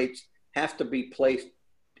 Heavy weights have to be placed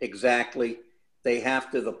exactly.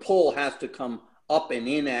 The pull has to come up and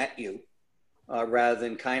in at you rather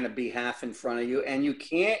than kind of be half in front of you. And you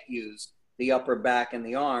can't use the upper back and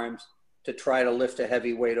the arms to try to lift a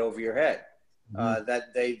heavy weight over your head. Mm-hmm.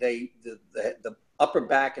 The upper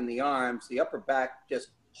back and the arms, the upper back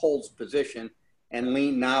just holds position and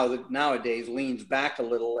nowadays leans back a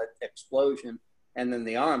little at explosion, and then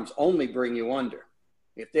the arms only bring you under.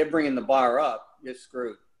 If they're bringing the bar up, you're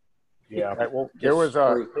screwed. Yeah. Right. Well, there was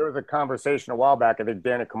a conversation a while back. I think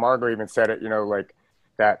Danny Camargo even said it. Like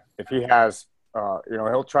that if he has,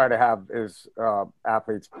 he'll try to have his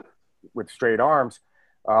athletes with straight arms,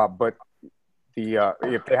 but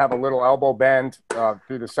if they have a little elbow bend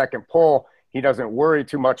through the second pull, he doesn't worry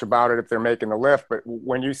too much about it if they're making the lift. But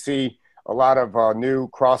when you see a lot of new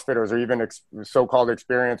CrossFitters or even so-called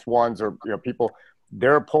experienced ones or people,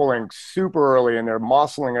 they're pulling super early and they're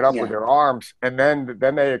muscling it up with their arms, and then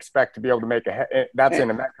they expect to be able to make that's in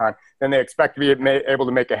the Metcon. Then they expect to be able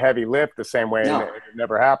to make a heavy lift the same way, and it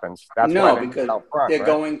never happens. That's why because out front, they're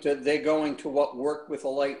going to what worked with a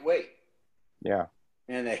light weight. Yeah.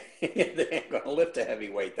 And they ain't going to lift a heavy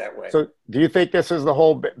weight that way. So do you think this is the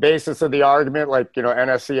whole basis of the argument? Like,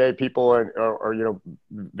 NSCA people or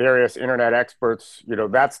various internet experts,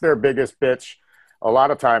 that's their biggest bitch. A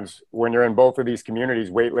lot of times when you're in both of these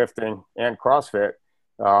communities, weightlifting and CrossFit,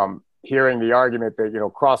 hearing the argument that,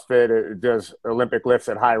 CrossFit does Olympic lifts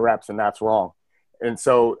at high reps and that's wrong. And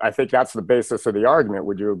so I think that's the basis of the argument.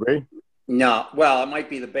 Would you agree? No. Well, it might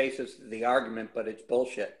be the basis of the argument, but it's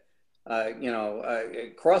bullshit.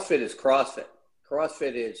 CrossFit is CrossFit.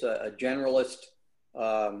 CrossFit is a generalist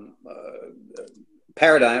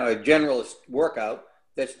paradigm, a generalist workout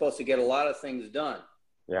that's supposed to get a lot of things done.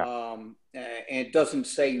 Yeah. And it doesn't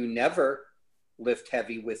say you never lift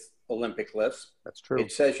heavy with Olympic lifts. That's true.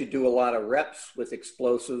 It says you do a lot of reps with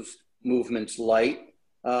explosives, movements light.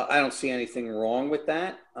 I don't see anything wrong with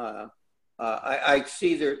that. I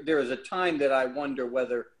see there is a time that I wonder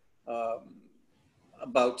whether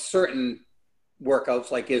about certain workouts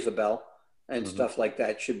like Isabel and stuff like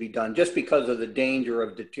that should be done just because of the danger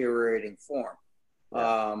of deteriorating form,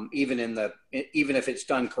 even if it's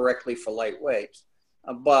done correctly for light weights.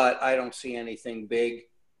 But I don't see anything big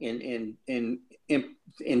in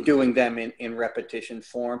doing them in repetition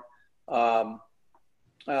form.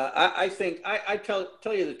 I think I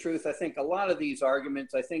tell you the truth. I think a lot of these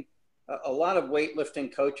arguments, I think a lot of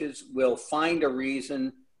weightlifting coaches will find a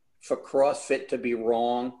reason for CrossFit to be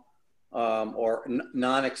wrong or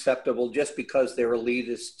non-acceptable just because they're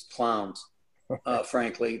elitist clowns,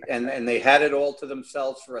 frankly. And they had it all to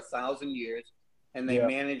themselves for 1,000 years, and they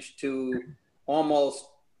managed to almost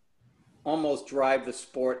drive the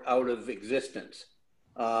sport out of existence.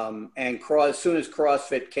 And as soon as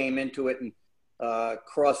CrossFit came into it, and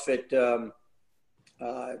CrossFit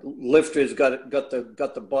lifters got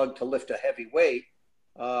the bug to lift a heavy weight,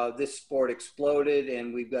 this sport exploded,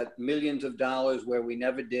 and we've got millions of dollars where we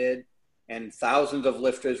never did, and thousands of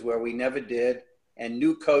lifters where we never did, and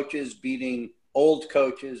new coaches beating old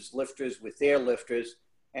coaches, lifters with their lifters.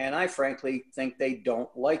 And I frankly think they don't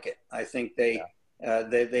like it. I think they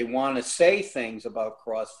want to say things about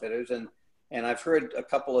CrossFitters, and I've heard a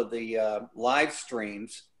couple of the live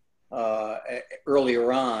streams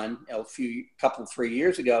earlier on, a couple 3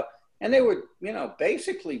 years ago, and they were,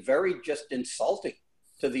 basically very just insulting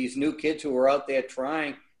to these new kids who were out there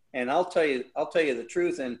trying. And I'll tell you the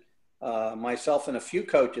truth. And myself and a few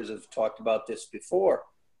coaches have talked about this before.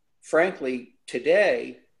 Frankly,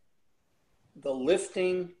 today, the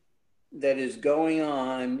lifting that is going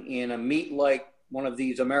on in a meet like one of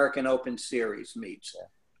these American Open Series meets,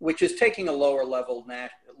 which is taking a lower level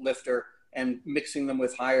lifter and mixing them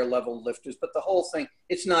with higher level lifters. But the whole thing,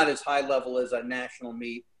 it's not as high level as a national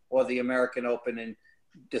meet or the American Open in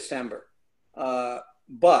December.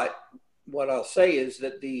 But what I'll say is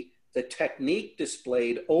that the technique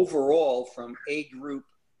displayed overall from A group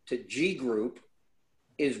to G group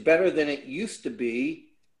is better than it used to be,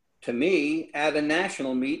 to me, at a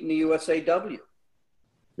national meet in the USAW.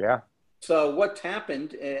 Yeah. So what's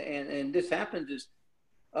happened, and this happened, is,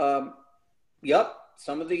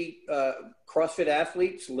 some of the CrossFit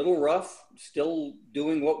athletes, a little rough, still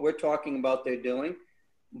doing what we're talking about they're doing,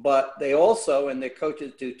 but they also, and their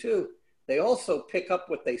coaches do too, they also pick up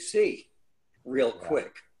what they see real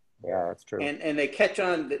quick. Yeah, that's true. And they catch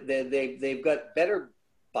on. They've got better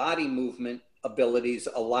body movement abilities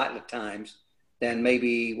a lot of times than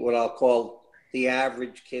maybe what I'll call the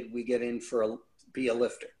average kid we get in be a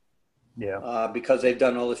lifter. Yeah. Because they've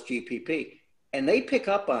done all this GPP. And they pick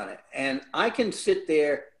up on it. And I can sit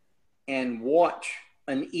there and watch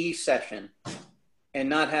an E session and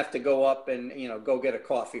not have to go up and, go get a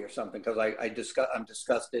coffee or something because I'm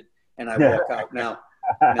disgusted and I walk out. Now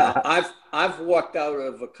I've walked out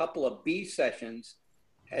of a couple of B sessions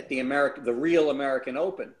at the real American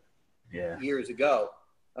Open years ago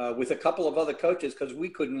with a couple of other coaches because we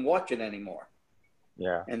couldn't watch it anymore.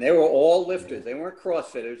 Yeah. And they were all lifters. They weren't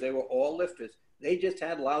CrossFitters. They were all lifters. They just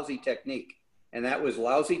had lousy technique. And that was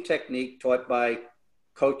lousy technique taught by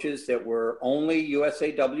coaches that were only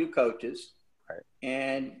USAW coaches. Right.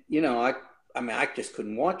 And, I just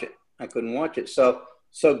couldn't watch it. I couldn't watch it. So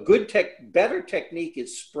better technique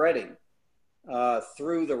is spreading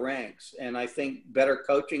through the ranks. And I think better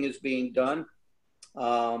coaching is being done.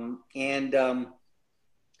 I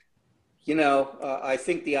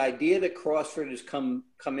think the idea that CrossFit has come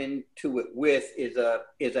into it with is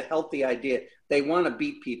a healthy idea. They want to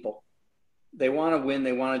beat people. They want to win.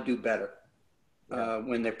 They want to do better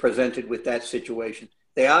when they're presented with that situation.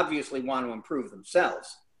 They obviously want to improve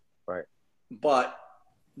themselves. Right. But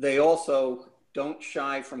they also don't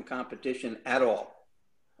shy from competition at all.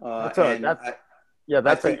 That's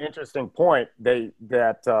an interesting point. The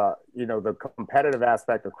competitive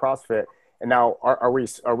aspect of CrossFit. And now, are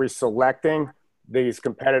we selecting these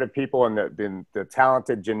competitive people and the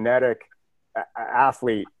talented genetic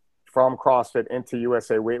athlete from CrossFit into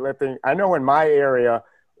USA weightlifting? I know in my area,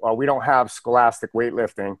 we don't have scholastic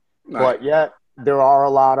weightlifting, but yet there are a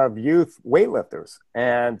lot of youth weightlifters,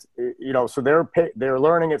 and so they're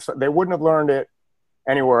learning it. So they wouldn't have learned it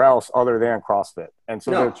anywhere else other than CrossFit, and so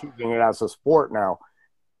they're choosing it as a sport now.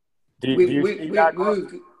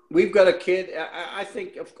 We've got a kid. I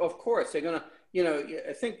think, of course, they're gonna.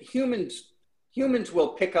 I think humans will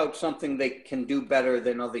pick out something they can do better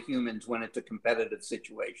than other humans when it's a competitive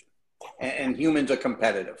situation. And humans are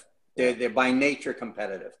competitive. They're by nature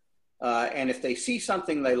competitive. And if they see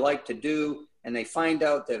something they like to do and they find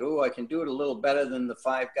out that, I can do it a little better than the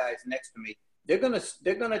five guys next to me, they're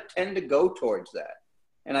gonna tend to go towards that.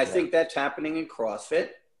 And I think that's happening in CrossFit.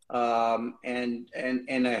 And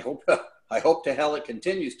I hope to hell it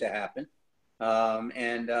continues to happen.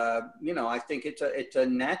 You know, I think it's a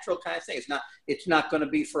natural kind of thing. It's not going to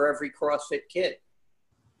be for every CrossFit kid.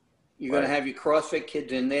 You're going to have your CrossFit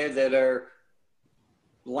kids in there that are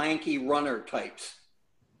lanky runner types.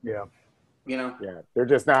 Yeah. You know? Yeah. They're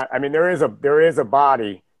just not, I mean, there is a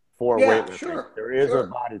body for weightlifting. Sure. There is a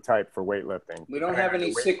body type for weightlifting. We don't have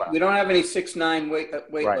any 6'9"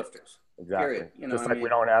 weightlifters. Right. Exactly. Period. You know, just like we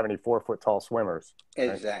don't have any 4 foot tall swimmers.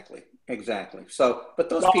 Exactly. Right? Exactly. So, but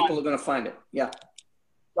those people are going to find it. Yeah.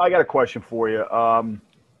 I got a question for you.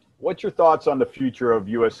 What's your thoughts on the future of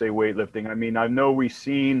USA weightlifting? I mean, I know we're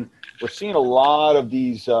seeing a lot of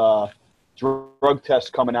these drug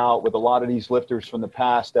tests coming out with a lot of these lifters from the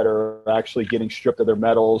past that are actually getting stripped of their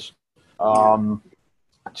medals.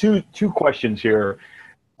 Two questions here.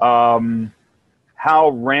 How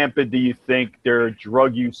rampant do you think their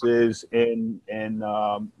drug use is in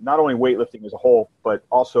not only weightlifting as a whole, but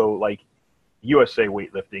also like USA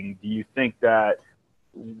weightlifting? Do you think that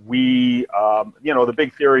we, the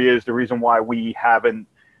big theory is the reason why we haven't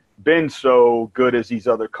been so good as these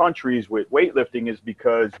other countries with weightlifting is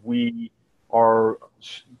because we are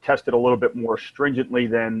tested a little bit more stringently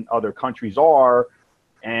than other countries are.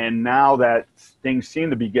 And now that things seem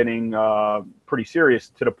to be getting pretty serious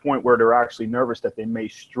to the point where they're actually nervous that they may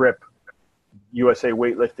strip USA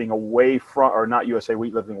weightlifting away from, or not USA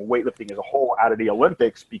weightlifting, weightlifting as a whole out of the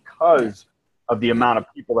Olympics because of the amount of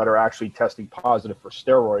people that are actually testing positive for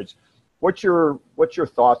steroids. What's your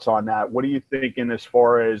thoughts on that? What are you thinking as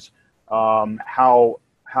far as how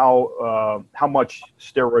much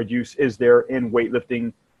steroid use is there in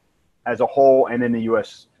weightlifting as a whole and in the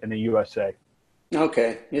USA?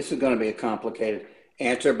 Okay, this is going to be a complicated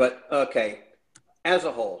answer, but okay, as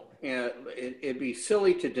a whole, it'd be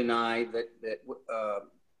silly to deny that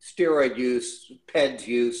steroid use, PEDS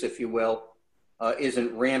use, if you will,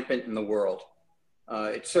 isn't rampant in the world.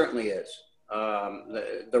 It certainly is.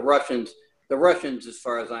 The Russians, as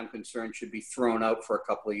far as I'm concerned, should be thrown out for a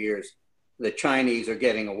couple of years. The Chinese are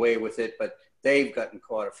getting away with it, but they've gotten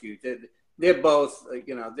caught a few. They're both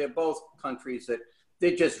countries that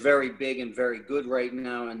they're just very big and very good right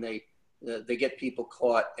now, and they get people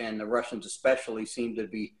caught. And the Russians especially seem to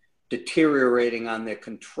be deteriorating on their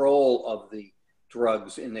control of the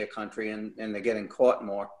drugs in their country, and they're getting caught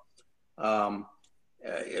more.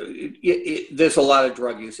 There's a lot of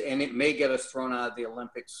drug use, and it may get us thrown out of the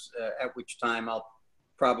Olympics, at which time I'll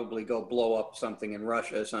probably go blow up something in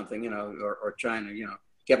Russia or something, or China,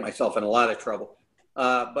 get myself in a lot of trouble.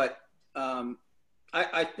 But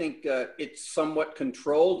I think it's somewhat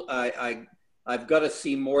controlled. I've got to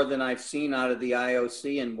see more than I've seen out of the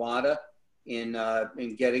IOC and WADA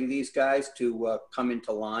in getting these guys to come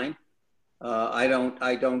into line. I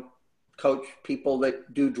don't coach people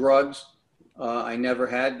that do drugs. I never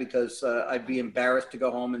had, because I'd be embarrassed to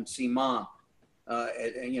go home and see mom,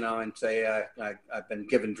 and say I've been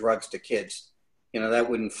giving drugs to kids. That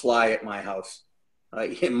wouldn't fly at my house.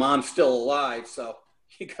 Mom's still alive, so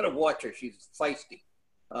you got to watch her. She's feisty.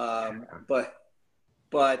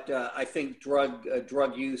 But I think drug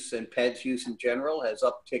use and PEDS use in general has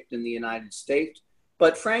upticked in the United States.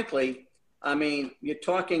 But frankly, I mean, you're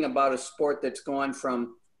talking about a sport that's gone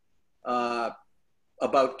from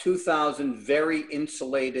about 2,000 very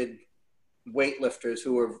insulated weightlifters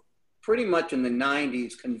who were pretty much in the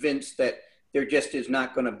 90s convinced that there just is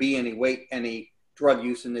not going to be any drug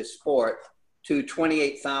use in this sport, to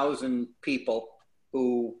 28,000 people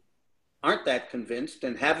who aren't that convinced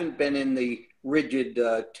and haven't been in the rigid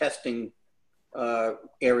testing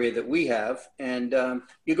area that we have. And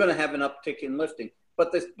you're going to have an uptick in lifting.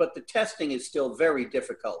 But the testing is still very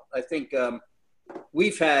difficult. I think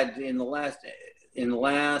we've had in the last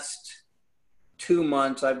 2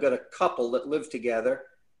 months, I've got a couple that live together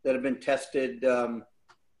that have been tested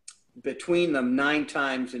between them 9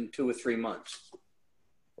 times in 2 or 3 months.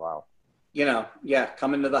 Wow.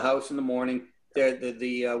 Come into the house in the morning.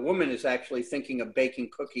 The woman is actually thinking of baking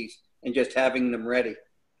cookies and just having them ready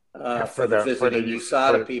for the visiting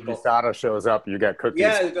USADA people. USADA shows up, you get cookies.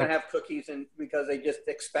 Yeah, they're going to have cookies, and because they just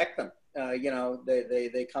expect them.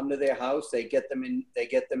 They come to their house, they get them in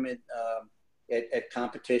at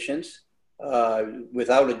competitions.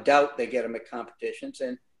 Without a doubt, they get them at competitions.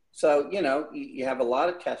 And so, you have a lot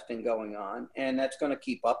of testing going on, and that's going to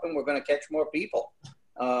keep up, and we're going to catch more people.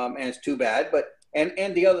 And it's too bad. But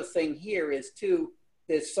and the other thing here is, too,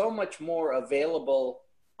 there's so much more available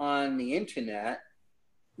on the internet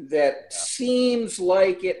that seems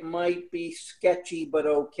like it might be sketchy but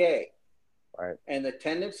okay. Right. And the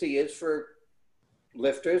tendency is for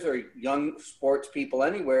lifters or young sports people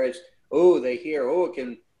anywhere is, oh, they hear, oh, it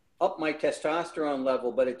can up my testosterone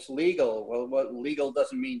level, but it's legal. Well, what legal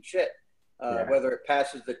doesn't mean shit. Whether it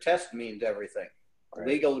passes the test means everything. Right.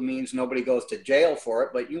 Legal means nobody goes to jail for it,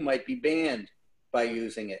 but you might be banned by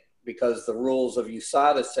using it because the rules of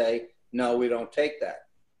USADA say, no, we don't take that.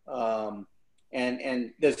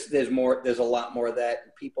 And there's a lot more of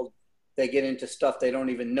that. People, they get into stuff they don't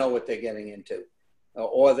even know what they're getting into.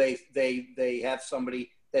 Or they have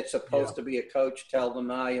somebody that's supposed to be a coach tell them,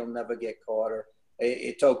 you'll never get caught, or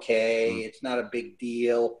it's okay, it's not a big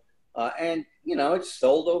deal. And, it's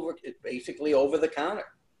sold it's basically over the counter.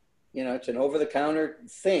 It's an over the counter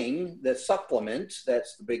thing that supplements,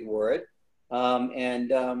 that's the big word.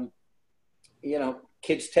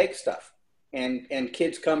 Kids take stuff. And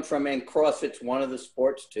kids come from, and CrossFit's one of the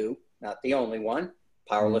sports too, not the only one,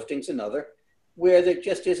 powerlifting's another, where there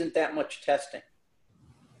just isn't that much testing.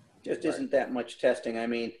 Isn't that much testing. I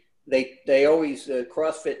mean, they always,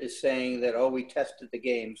 CrossFit is saying that, we tested the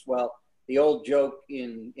games. Well, the old joke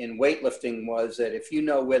in weightlifting was that if you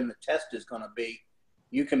know when the test is going to be,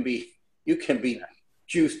 you can be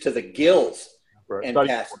juiced to the gills and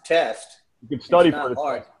pass the test. You can study it's not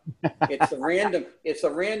hard. It's a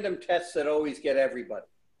random test that always get everybody.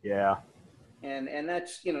 Yeah. And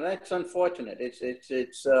that's, that's unfortunate.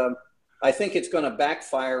 It's I think it's going to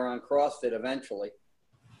backfire on CrossFit eventually.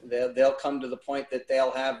 They'll come to the point that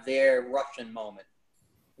they'll have their Russian moment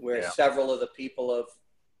where several of the people have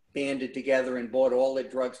banded together and bought all their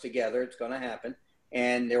drugs together. It's going to happen,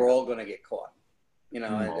 and they're all going to get caught.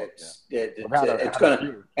 It's going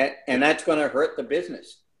to, and that's going to hurt the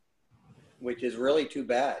business, which is really too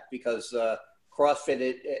bad because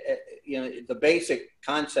CrossFit, the basic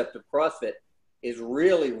concept of CrossFit is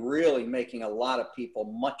really, really making a lot of people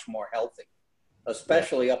much more healthy,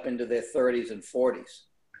 especially up into their 30s and 40s.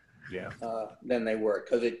 Than they were,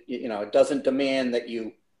 because it doesn't demand that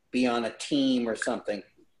you be on a team or something.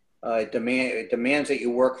 It demands that you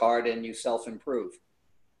work hard and you self-improve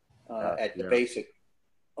at the basic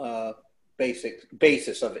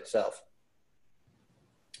basis of itself.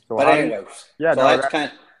 So but anyways,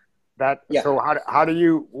 So how do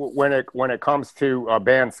you, when it comes to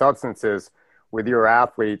banned substances with your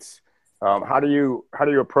athletes, how do you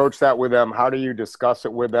approach that with them? How do you discuss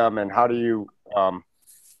it with them, and how do you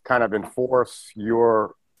kind of enforce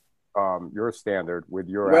your standard with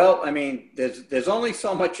your athletes? I mean, there's only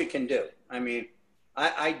so much you can do. I mean,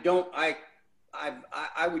 I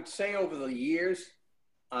would say over the years,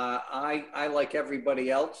 I like everybody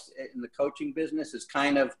else in the coaching business has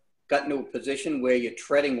kind of gotten to a position where you're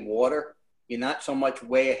treading water. You're not so much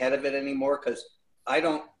way ahead of it anymore, because I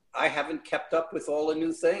haven't kept up with all the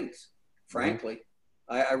new things, frankly.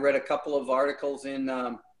 I read a couple of articles in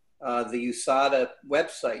the USADA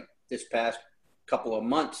website this past couple of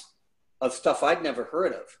months of stuff I'd never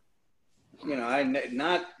heard of. I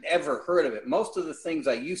not ever heard of it. Most of the things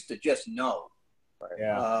I used to just know.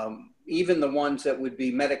 Even the ones that would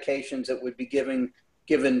be medications that would be given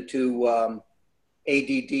to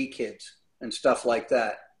ADD kids and stuff like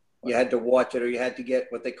that. You had to watch it, or you had to get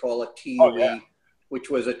what they call a TUE,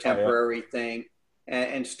 which was a temporary thing,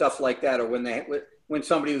 and stuff like that. Or when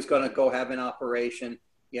somebody was going to go have an operation,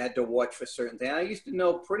 you had to watch for certain things. I used to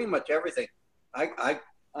know pretty much everything.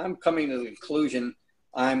 I'm coming to the conclusion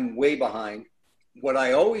I'm way behind. What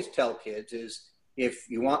I always tell kids is, if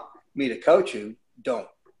you want me to coach you, don't.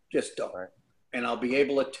 Just don't. Right. And I'll be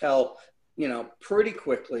able to tell, pretty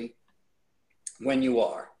quickly when you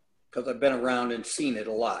are, because I've been around and seen it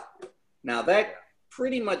a lot. Now that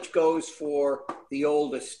pretty much goes for the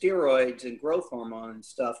older steroids and growth hormone and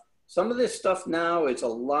stuff. Some of this stuff now is a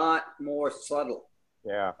lot more subtle.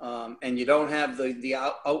 And you don't have the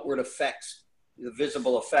outward effects, the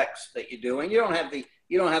visible effects that you do, and you don't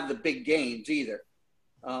have the big gains either.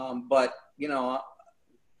 But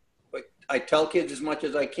I tell kids as much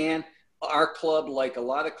as I can. Our club, like a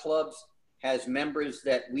lot of clubs, has members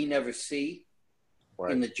that we never see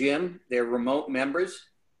in the gym. They're remote members.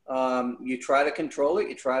 You try to control it.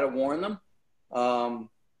 You try to warn them.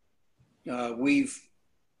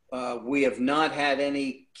 We have not had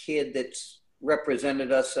any kid that's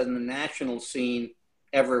represented us in the national scene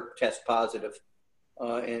ever test positive.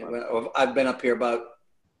 I've been up here about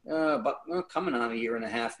coming on a year and a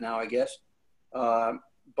half now, I guess.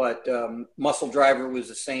 But Muscle Driver was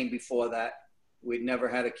the same before that. We'd never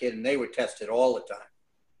had a kid, and they were tested all the time.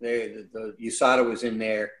 The USADA was in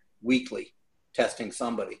there weekly testing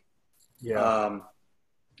somebody. And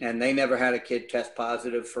they never had a kid test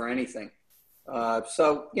positive for anything.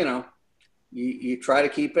 So, you try to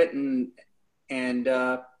keep it, and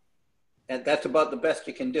that's about the best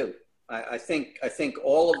you can do. I think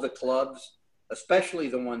all of the clubs, especially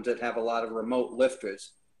the ones that have a lot of remote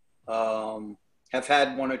lifters, have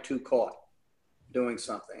had one or two caught doing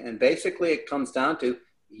something. And basically it comes down to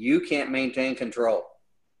you can't maintain control.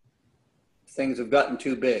 Things have gotten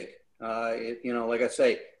too big. Like I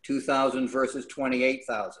say, 2,000 versus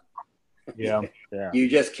 28,000. Yeah. You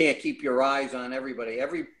just can't keep your eyes on everybody.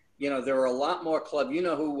 There are a lot more clubs. You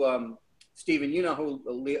know who, Stephen, you know who,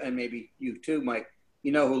 and maybe you too, Mike,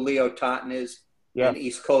 you know who Leo Totten is? Yeah. And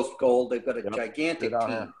East Coast Gold. They've got a gigantic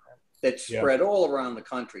team that's spread all around the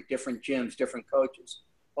country, different gyms, different coaches.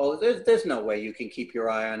 Oh, there's no way you can keep your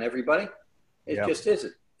eye on everybody. It just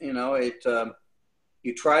isn't.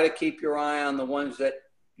 You try to keep your eye on the ones that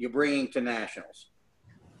you're bringing to nationals.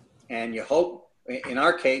 And you hope, in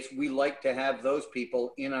our case, we like to have those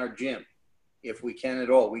people in our gym if we can at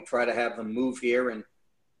all. We try to have them move here and,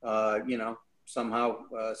 somehow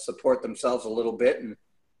support themselves a little bit and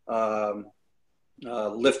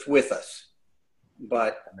lift with us.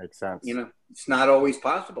 But, that makes sense. It's not always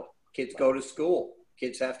possible. Kids go to school.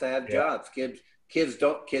 Kids have to have jobs. Kids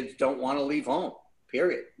don't want to leave home,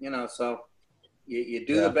 period. So you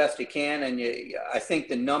do the best you can. And I think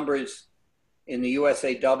the numbers in the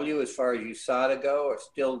USAW, as far as USADA go, are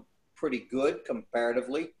still pretty good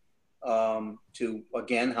comparatively to,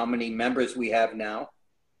 again, how many members we have now.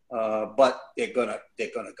 But they're gonna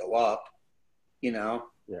go up,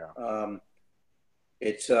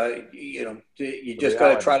 It's you just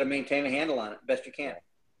got to try to maintain a handle on it best you can.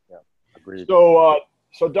 Yeah, agreed.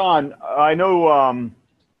 So Don, I know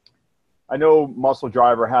Muscle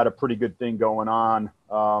Driver had a pretty good thing going on.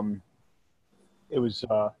 It's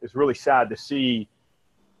really sad to see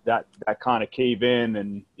that kind of cave in,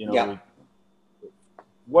 and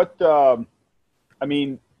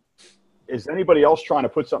is anybody else trying to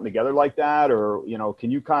put something together like that, or can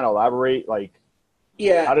you kind of elaborate? Like,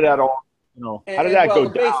 how did that all? How did that go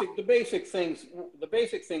down? The basic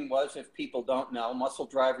thing was, if people don't know, Muscle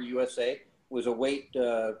Driver USA was a weight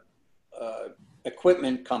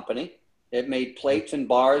equipment company. It made plates and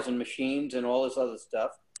bars and machines and all this other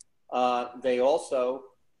stuff. They also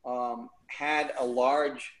had a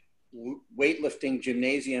large weightlifting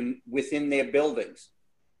gymnasium within their buildings,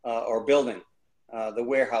 the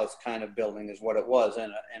warehouse kind of building is what it was,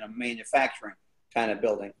 and a manufacturing kind of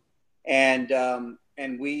building.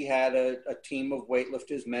 And we had a team of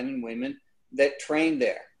weightlifters, men and women, that trained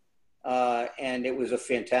there. And it was a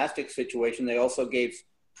fantastic situation. They also gave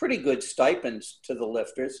pretty good stipends to the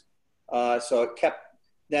lifters. So it kept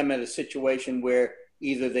them in a situation where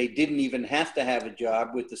either they didn't even have to have a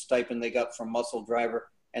job with the stipend they got from Muscle Driver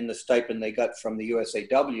and the stipend they got from the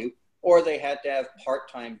USAW, or they had to have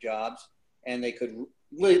part-time jobs and they could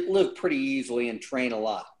live pretty easily and train a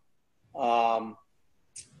lot.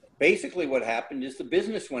 Basically what happened is the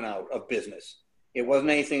business went out of business. It wasn't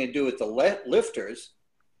anything to do with the lifters.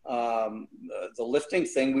 The lifting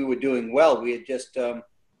thing, we were doing well. We had just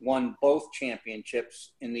won both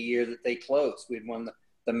championships in the year that they closed. We had won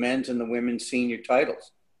the men's and the women's senior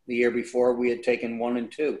titles. The year before, we had taken 1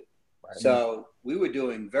 and 2. Right. So we were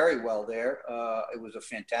doing very well there. It was a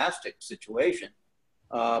fantastic situation,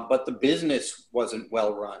 but the business wasn't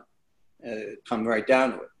well run. Come right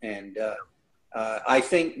down to it. And I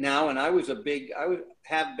think now, and I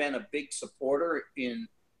have been a big supporter in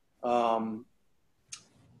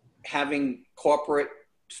having corporate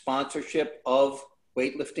sponsorship of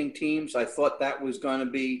weightlifting teams. I thought that was going to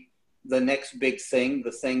be the next big thing,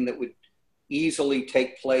 the thing that would easily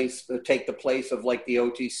take the place of like the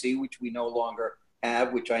OTC, which we no longer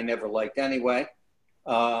have, which I never liked anyway.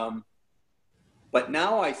 But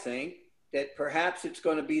now I think that perhaps it's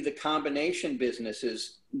going to be the combination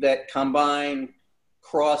businesses that combine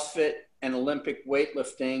CrossFit and Olympic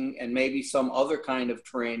weightlifting and maybe some other kind of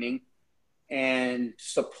training and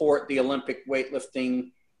support the Olympic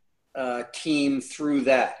weightlifting team through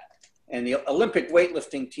that. And the Olympic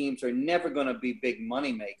weightlifting teams are never going to be big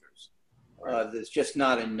money makers. There's just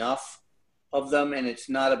not enough of them, and it's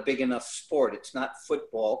not a big enough sport. It's not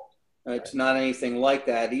football. It's not anything like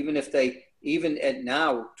that. Even at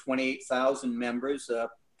now, 28,000 members,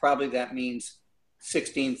 probably that means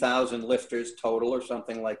 16,000 lifters total or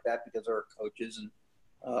something like that, because there are coaches and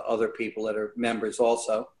other people that are members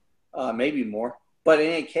also, maybe more. But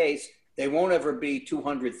in any case, they won't ever be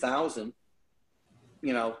 200,000,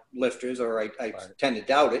 lifters, or I tend to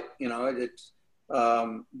doubt it. It's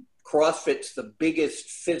CrossFit's the biggest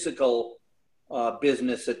physical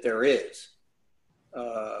business that there is.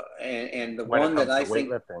 And the one that I think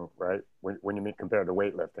weightlifting, right? When you mean compared to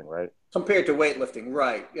weightlifting, right? Compared to weightlifting,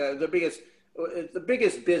 right? The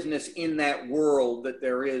biggest business in that world that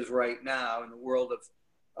there is right now, in the world of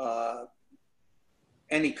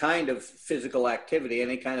any kind of physical activity,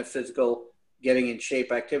 any kind of physical getting in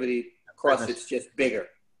shape activity, CrossFit's just bigger.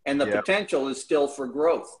 And the potential is still for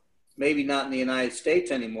growth. Maybe not in the United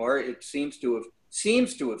States anymore. It seems to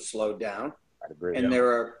have slowed down. I agree. And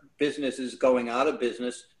there are businesses going out of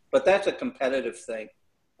business, but that's a competitive thing.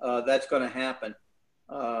 That's going to happen.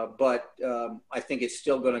 But I think it's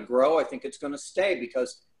still going to grow. I think it's going to stay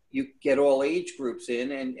because you get all age groups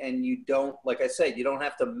in, and you don't, like I said, you don't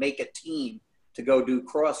have to make a team to go do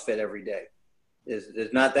CrossFit every day.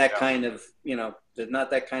 There's not that kind of, there's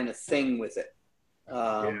not that kind of thing with it,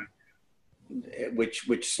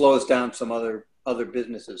 which slows down some other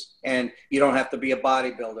businesses. And you don't have to be a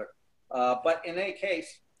bodybuilder. But in any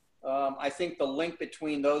case, I think the link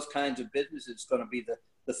between those kinds of businesses is going to be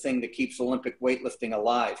the thing that keeps Olympic weightlifting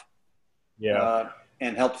alive.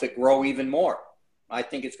 And helps it grow even more. I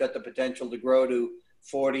think it's got the potential to grow to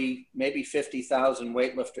 40, maybe 50,000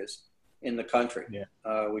 weightlifters in the country,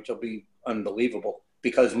 which will be unbelievable.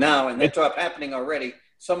 Because now, and that's what's happening already,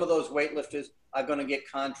 some of those weightlifters are going to get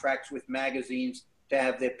contracts with magazines to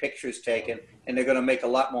have their pictures taken, and they're going to make a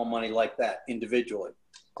lot more money like that individually.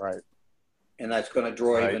 Right. And that's going to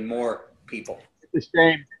draw even more people. It's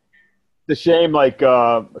a shame like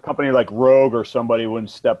a company like Rogue or somebody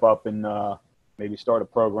wouldn't step up and maybe start a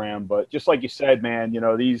program. But just like you said, man,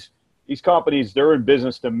 these companies, they're in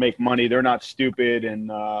business to make money. They're not stupid.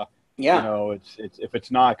 And, it's if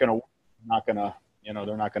it's not going to,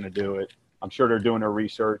 they're not going to do it. I'm sure they're doing their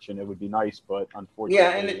research, and it would be nice, but unfortunately.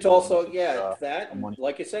 Yeah, and it's also, that,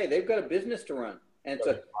 like you say, they've got a business to run. And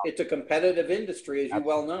it's a competitive industry, as you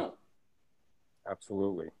well know.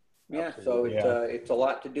 Absolutely. Yeah, so it's a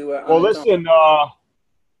lot to do. Well,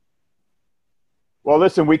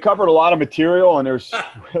 listen, we covered a lot of material, and there's,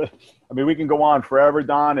 we can go on forever,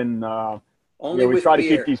 Don, and we try to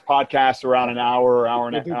keep these podcasts around an hour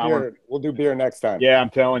and an hour. We'll do beer next time. Yeah, I'm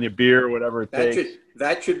telling you, beer, whatever it takes.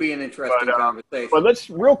 That should be an interesting conversation. But let's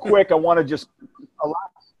real quick. I want to just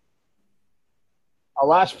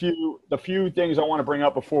the few things I want to bring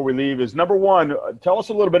up before we leave is, number one, tell us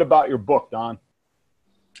a little bit about your book, Don.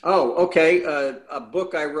 Oh, okay. A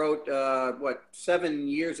book I wrote 7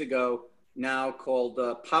 years ago now called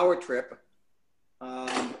Power Trip.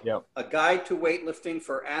 A guide to weightlifting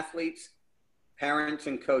for athletes, parents,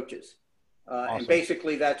 and coaches. Awesome. And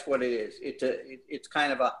basically that's what it is. It's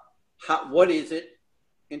kind of what is it?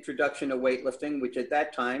 Introduction to weightlifting, which at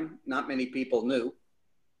that time, not many people knew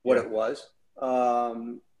what it was.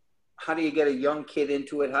 How do you get a young kid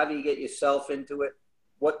into it? How do you get yourself into it?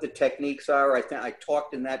 What the techniques are. I think I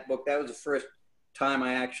talked in that book. That was the first time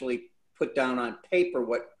I actually put down on paper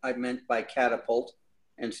what I meant by catapult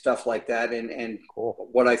and stuff like that, and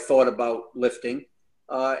what I thought about lifting.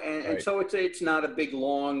 And so it's not a big,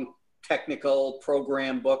 long technical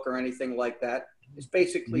program book or anything like that. It's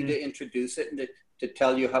basically to introduce it and to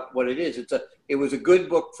tell you what it is. It was a good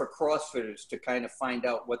book for CrossFitters to kind of find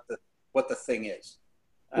out what the thing is.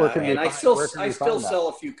 And I still sell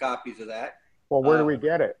a few copies of that. Well, where do we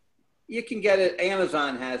get it? You can get it.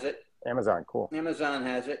 Amazon has it. Amazon, cool. Amazon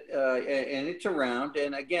has it, and it's around.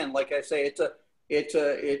 And again, like I say,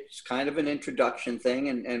 it's kind of an introduction thing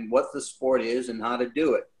and what the sport is and how to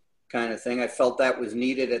do it, kind of thing. I felt that was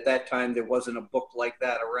needed at that time. There wasn't a book like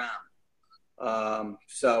that around.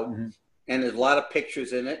 And there's a lot of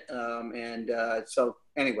pictures in it. So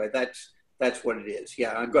anyway, that's what it is.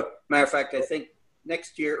 Yeah, I'm good. Matter of fact, I think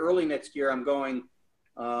early next year, I'm going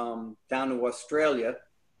down to Australia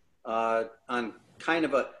on kind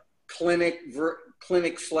of a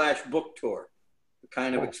clinic/book tour to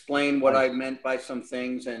kind of explain what I meant by some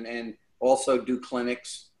things and also do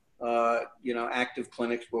clinics, active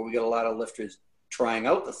clinics where we get a lot of lifters trying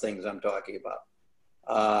out the things I'm talking about.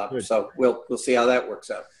 So we'll see how that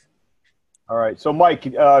works out. All right. So Mike,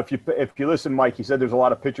 if you listen, Mike, he said there's a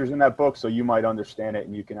lot of pictures in that book, so you might understand it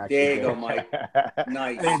and you can actually. There you go, Mike.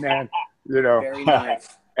 Nice. Hey, man. Very nice.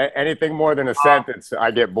 Anything more than a sentence,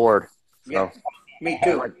 I get bored. So. Yeah, me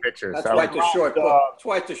too. I like pictures. That's why it's a short book. That's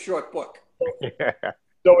why it's a short book. Yeah.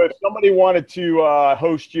 So if somebody wanted to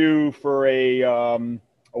host you for a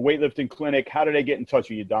weightlifting clinic, how do they get in touch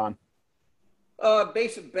with you, Don?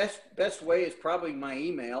 Best way is probably my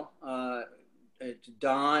email. It's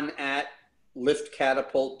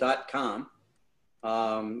don@liftcatapult.com.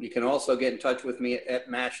 You can also get in touch with me at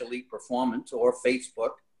MASH Elite Performance or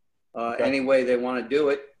Facebook. Any way they want to do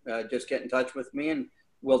it, just get in touch with me and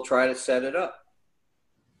we'll try to set it up.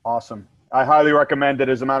 Awesome. I highly recommend it.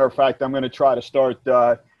 As a matter of fact, I'm going to try to start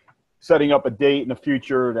setting up a date in the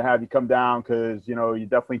future to have you come down because, you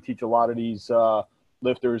definitely teach a lot of these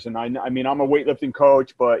lifters. And I mean, I'm a weightlifting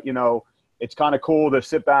coach, but, it's kind of cool to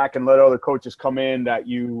sit back and let other coaches come in that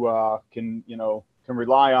you can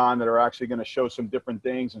rely on, that are actually going to show some different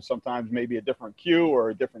things, and sometimes maybe a different cue or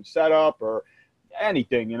a different setup or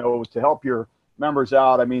anything, to help your members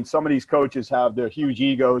out. I mean, some of these coaches have their huge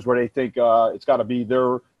egos where they think it's got to be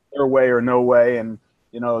their way or no way. And,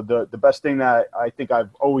 the best thing that I think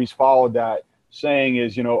I've always followed that saying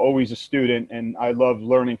is, always a student. And I love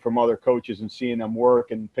learning from other coaches and seeing them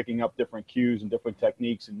work and picking up different cues and different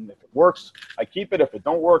techniques. And if it works, I keep it. If it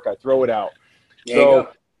don't work, I throw it out. So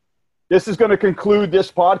this is going to conclude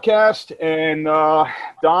this podcast. And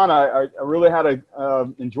Don, I really had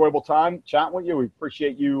an enjoyable time chatting with you. We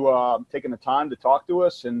appreciate you taking the time to talk to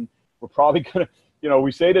us. And we're probably going to,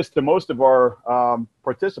 we say this to most of our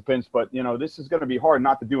participants, but, this is going to be hard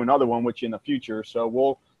not to do another one with you in the future. So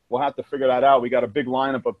we'll have to figure that out. We got a big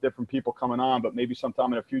lineup of different people coming on, but maybe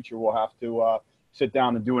sometime in the future we'll have to sit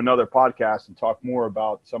down and do another podcast and talk more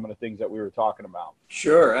about some of the things that we were talking about.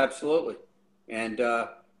 Sure, absolutely. And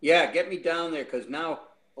get me down there, because now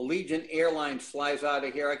Allegiant Airlines flies out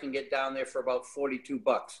of here. I can get down there for about $42.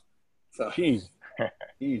 So Jesus.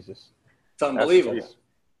 It's unbelievable.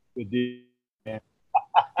 Good deal, man.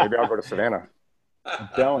 Maybe I'll go to Savannah. I'm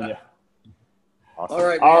telling you. Awesome. All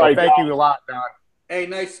right, man. All right. Thank you a lot, Don. Hey,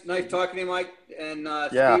 nice talking to you, Mike. And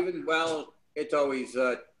Yeah. Steven, well, it's always,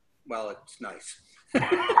 it's nice.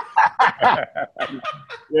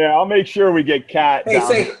 Yeah, I'll make sure we get Kat.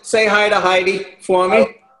 Hey, say hi to Heidi for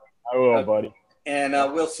me. I will, buddy. And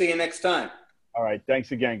we'll see you next time. All right.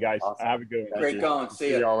 Thanks again, guys. Awesome. Have a good one. Great going. See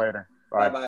you. See y'all later. Bye. Bye-bye.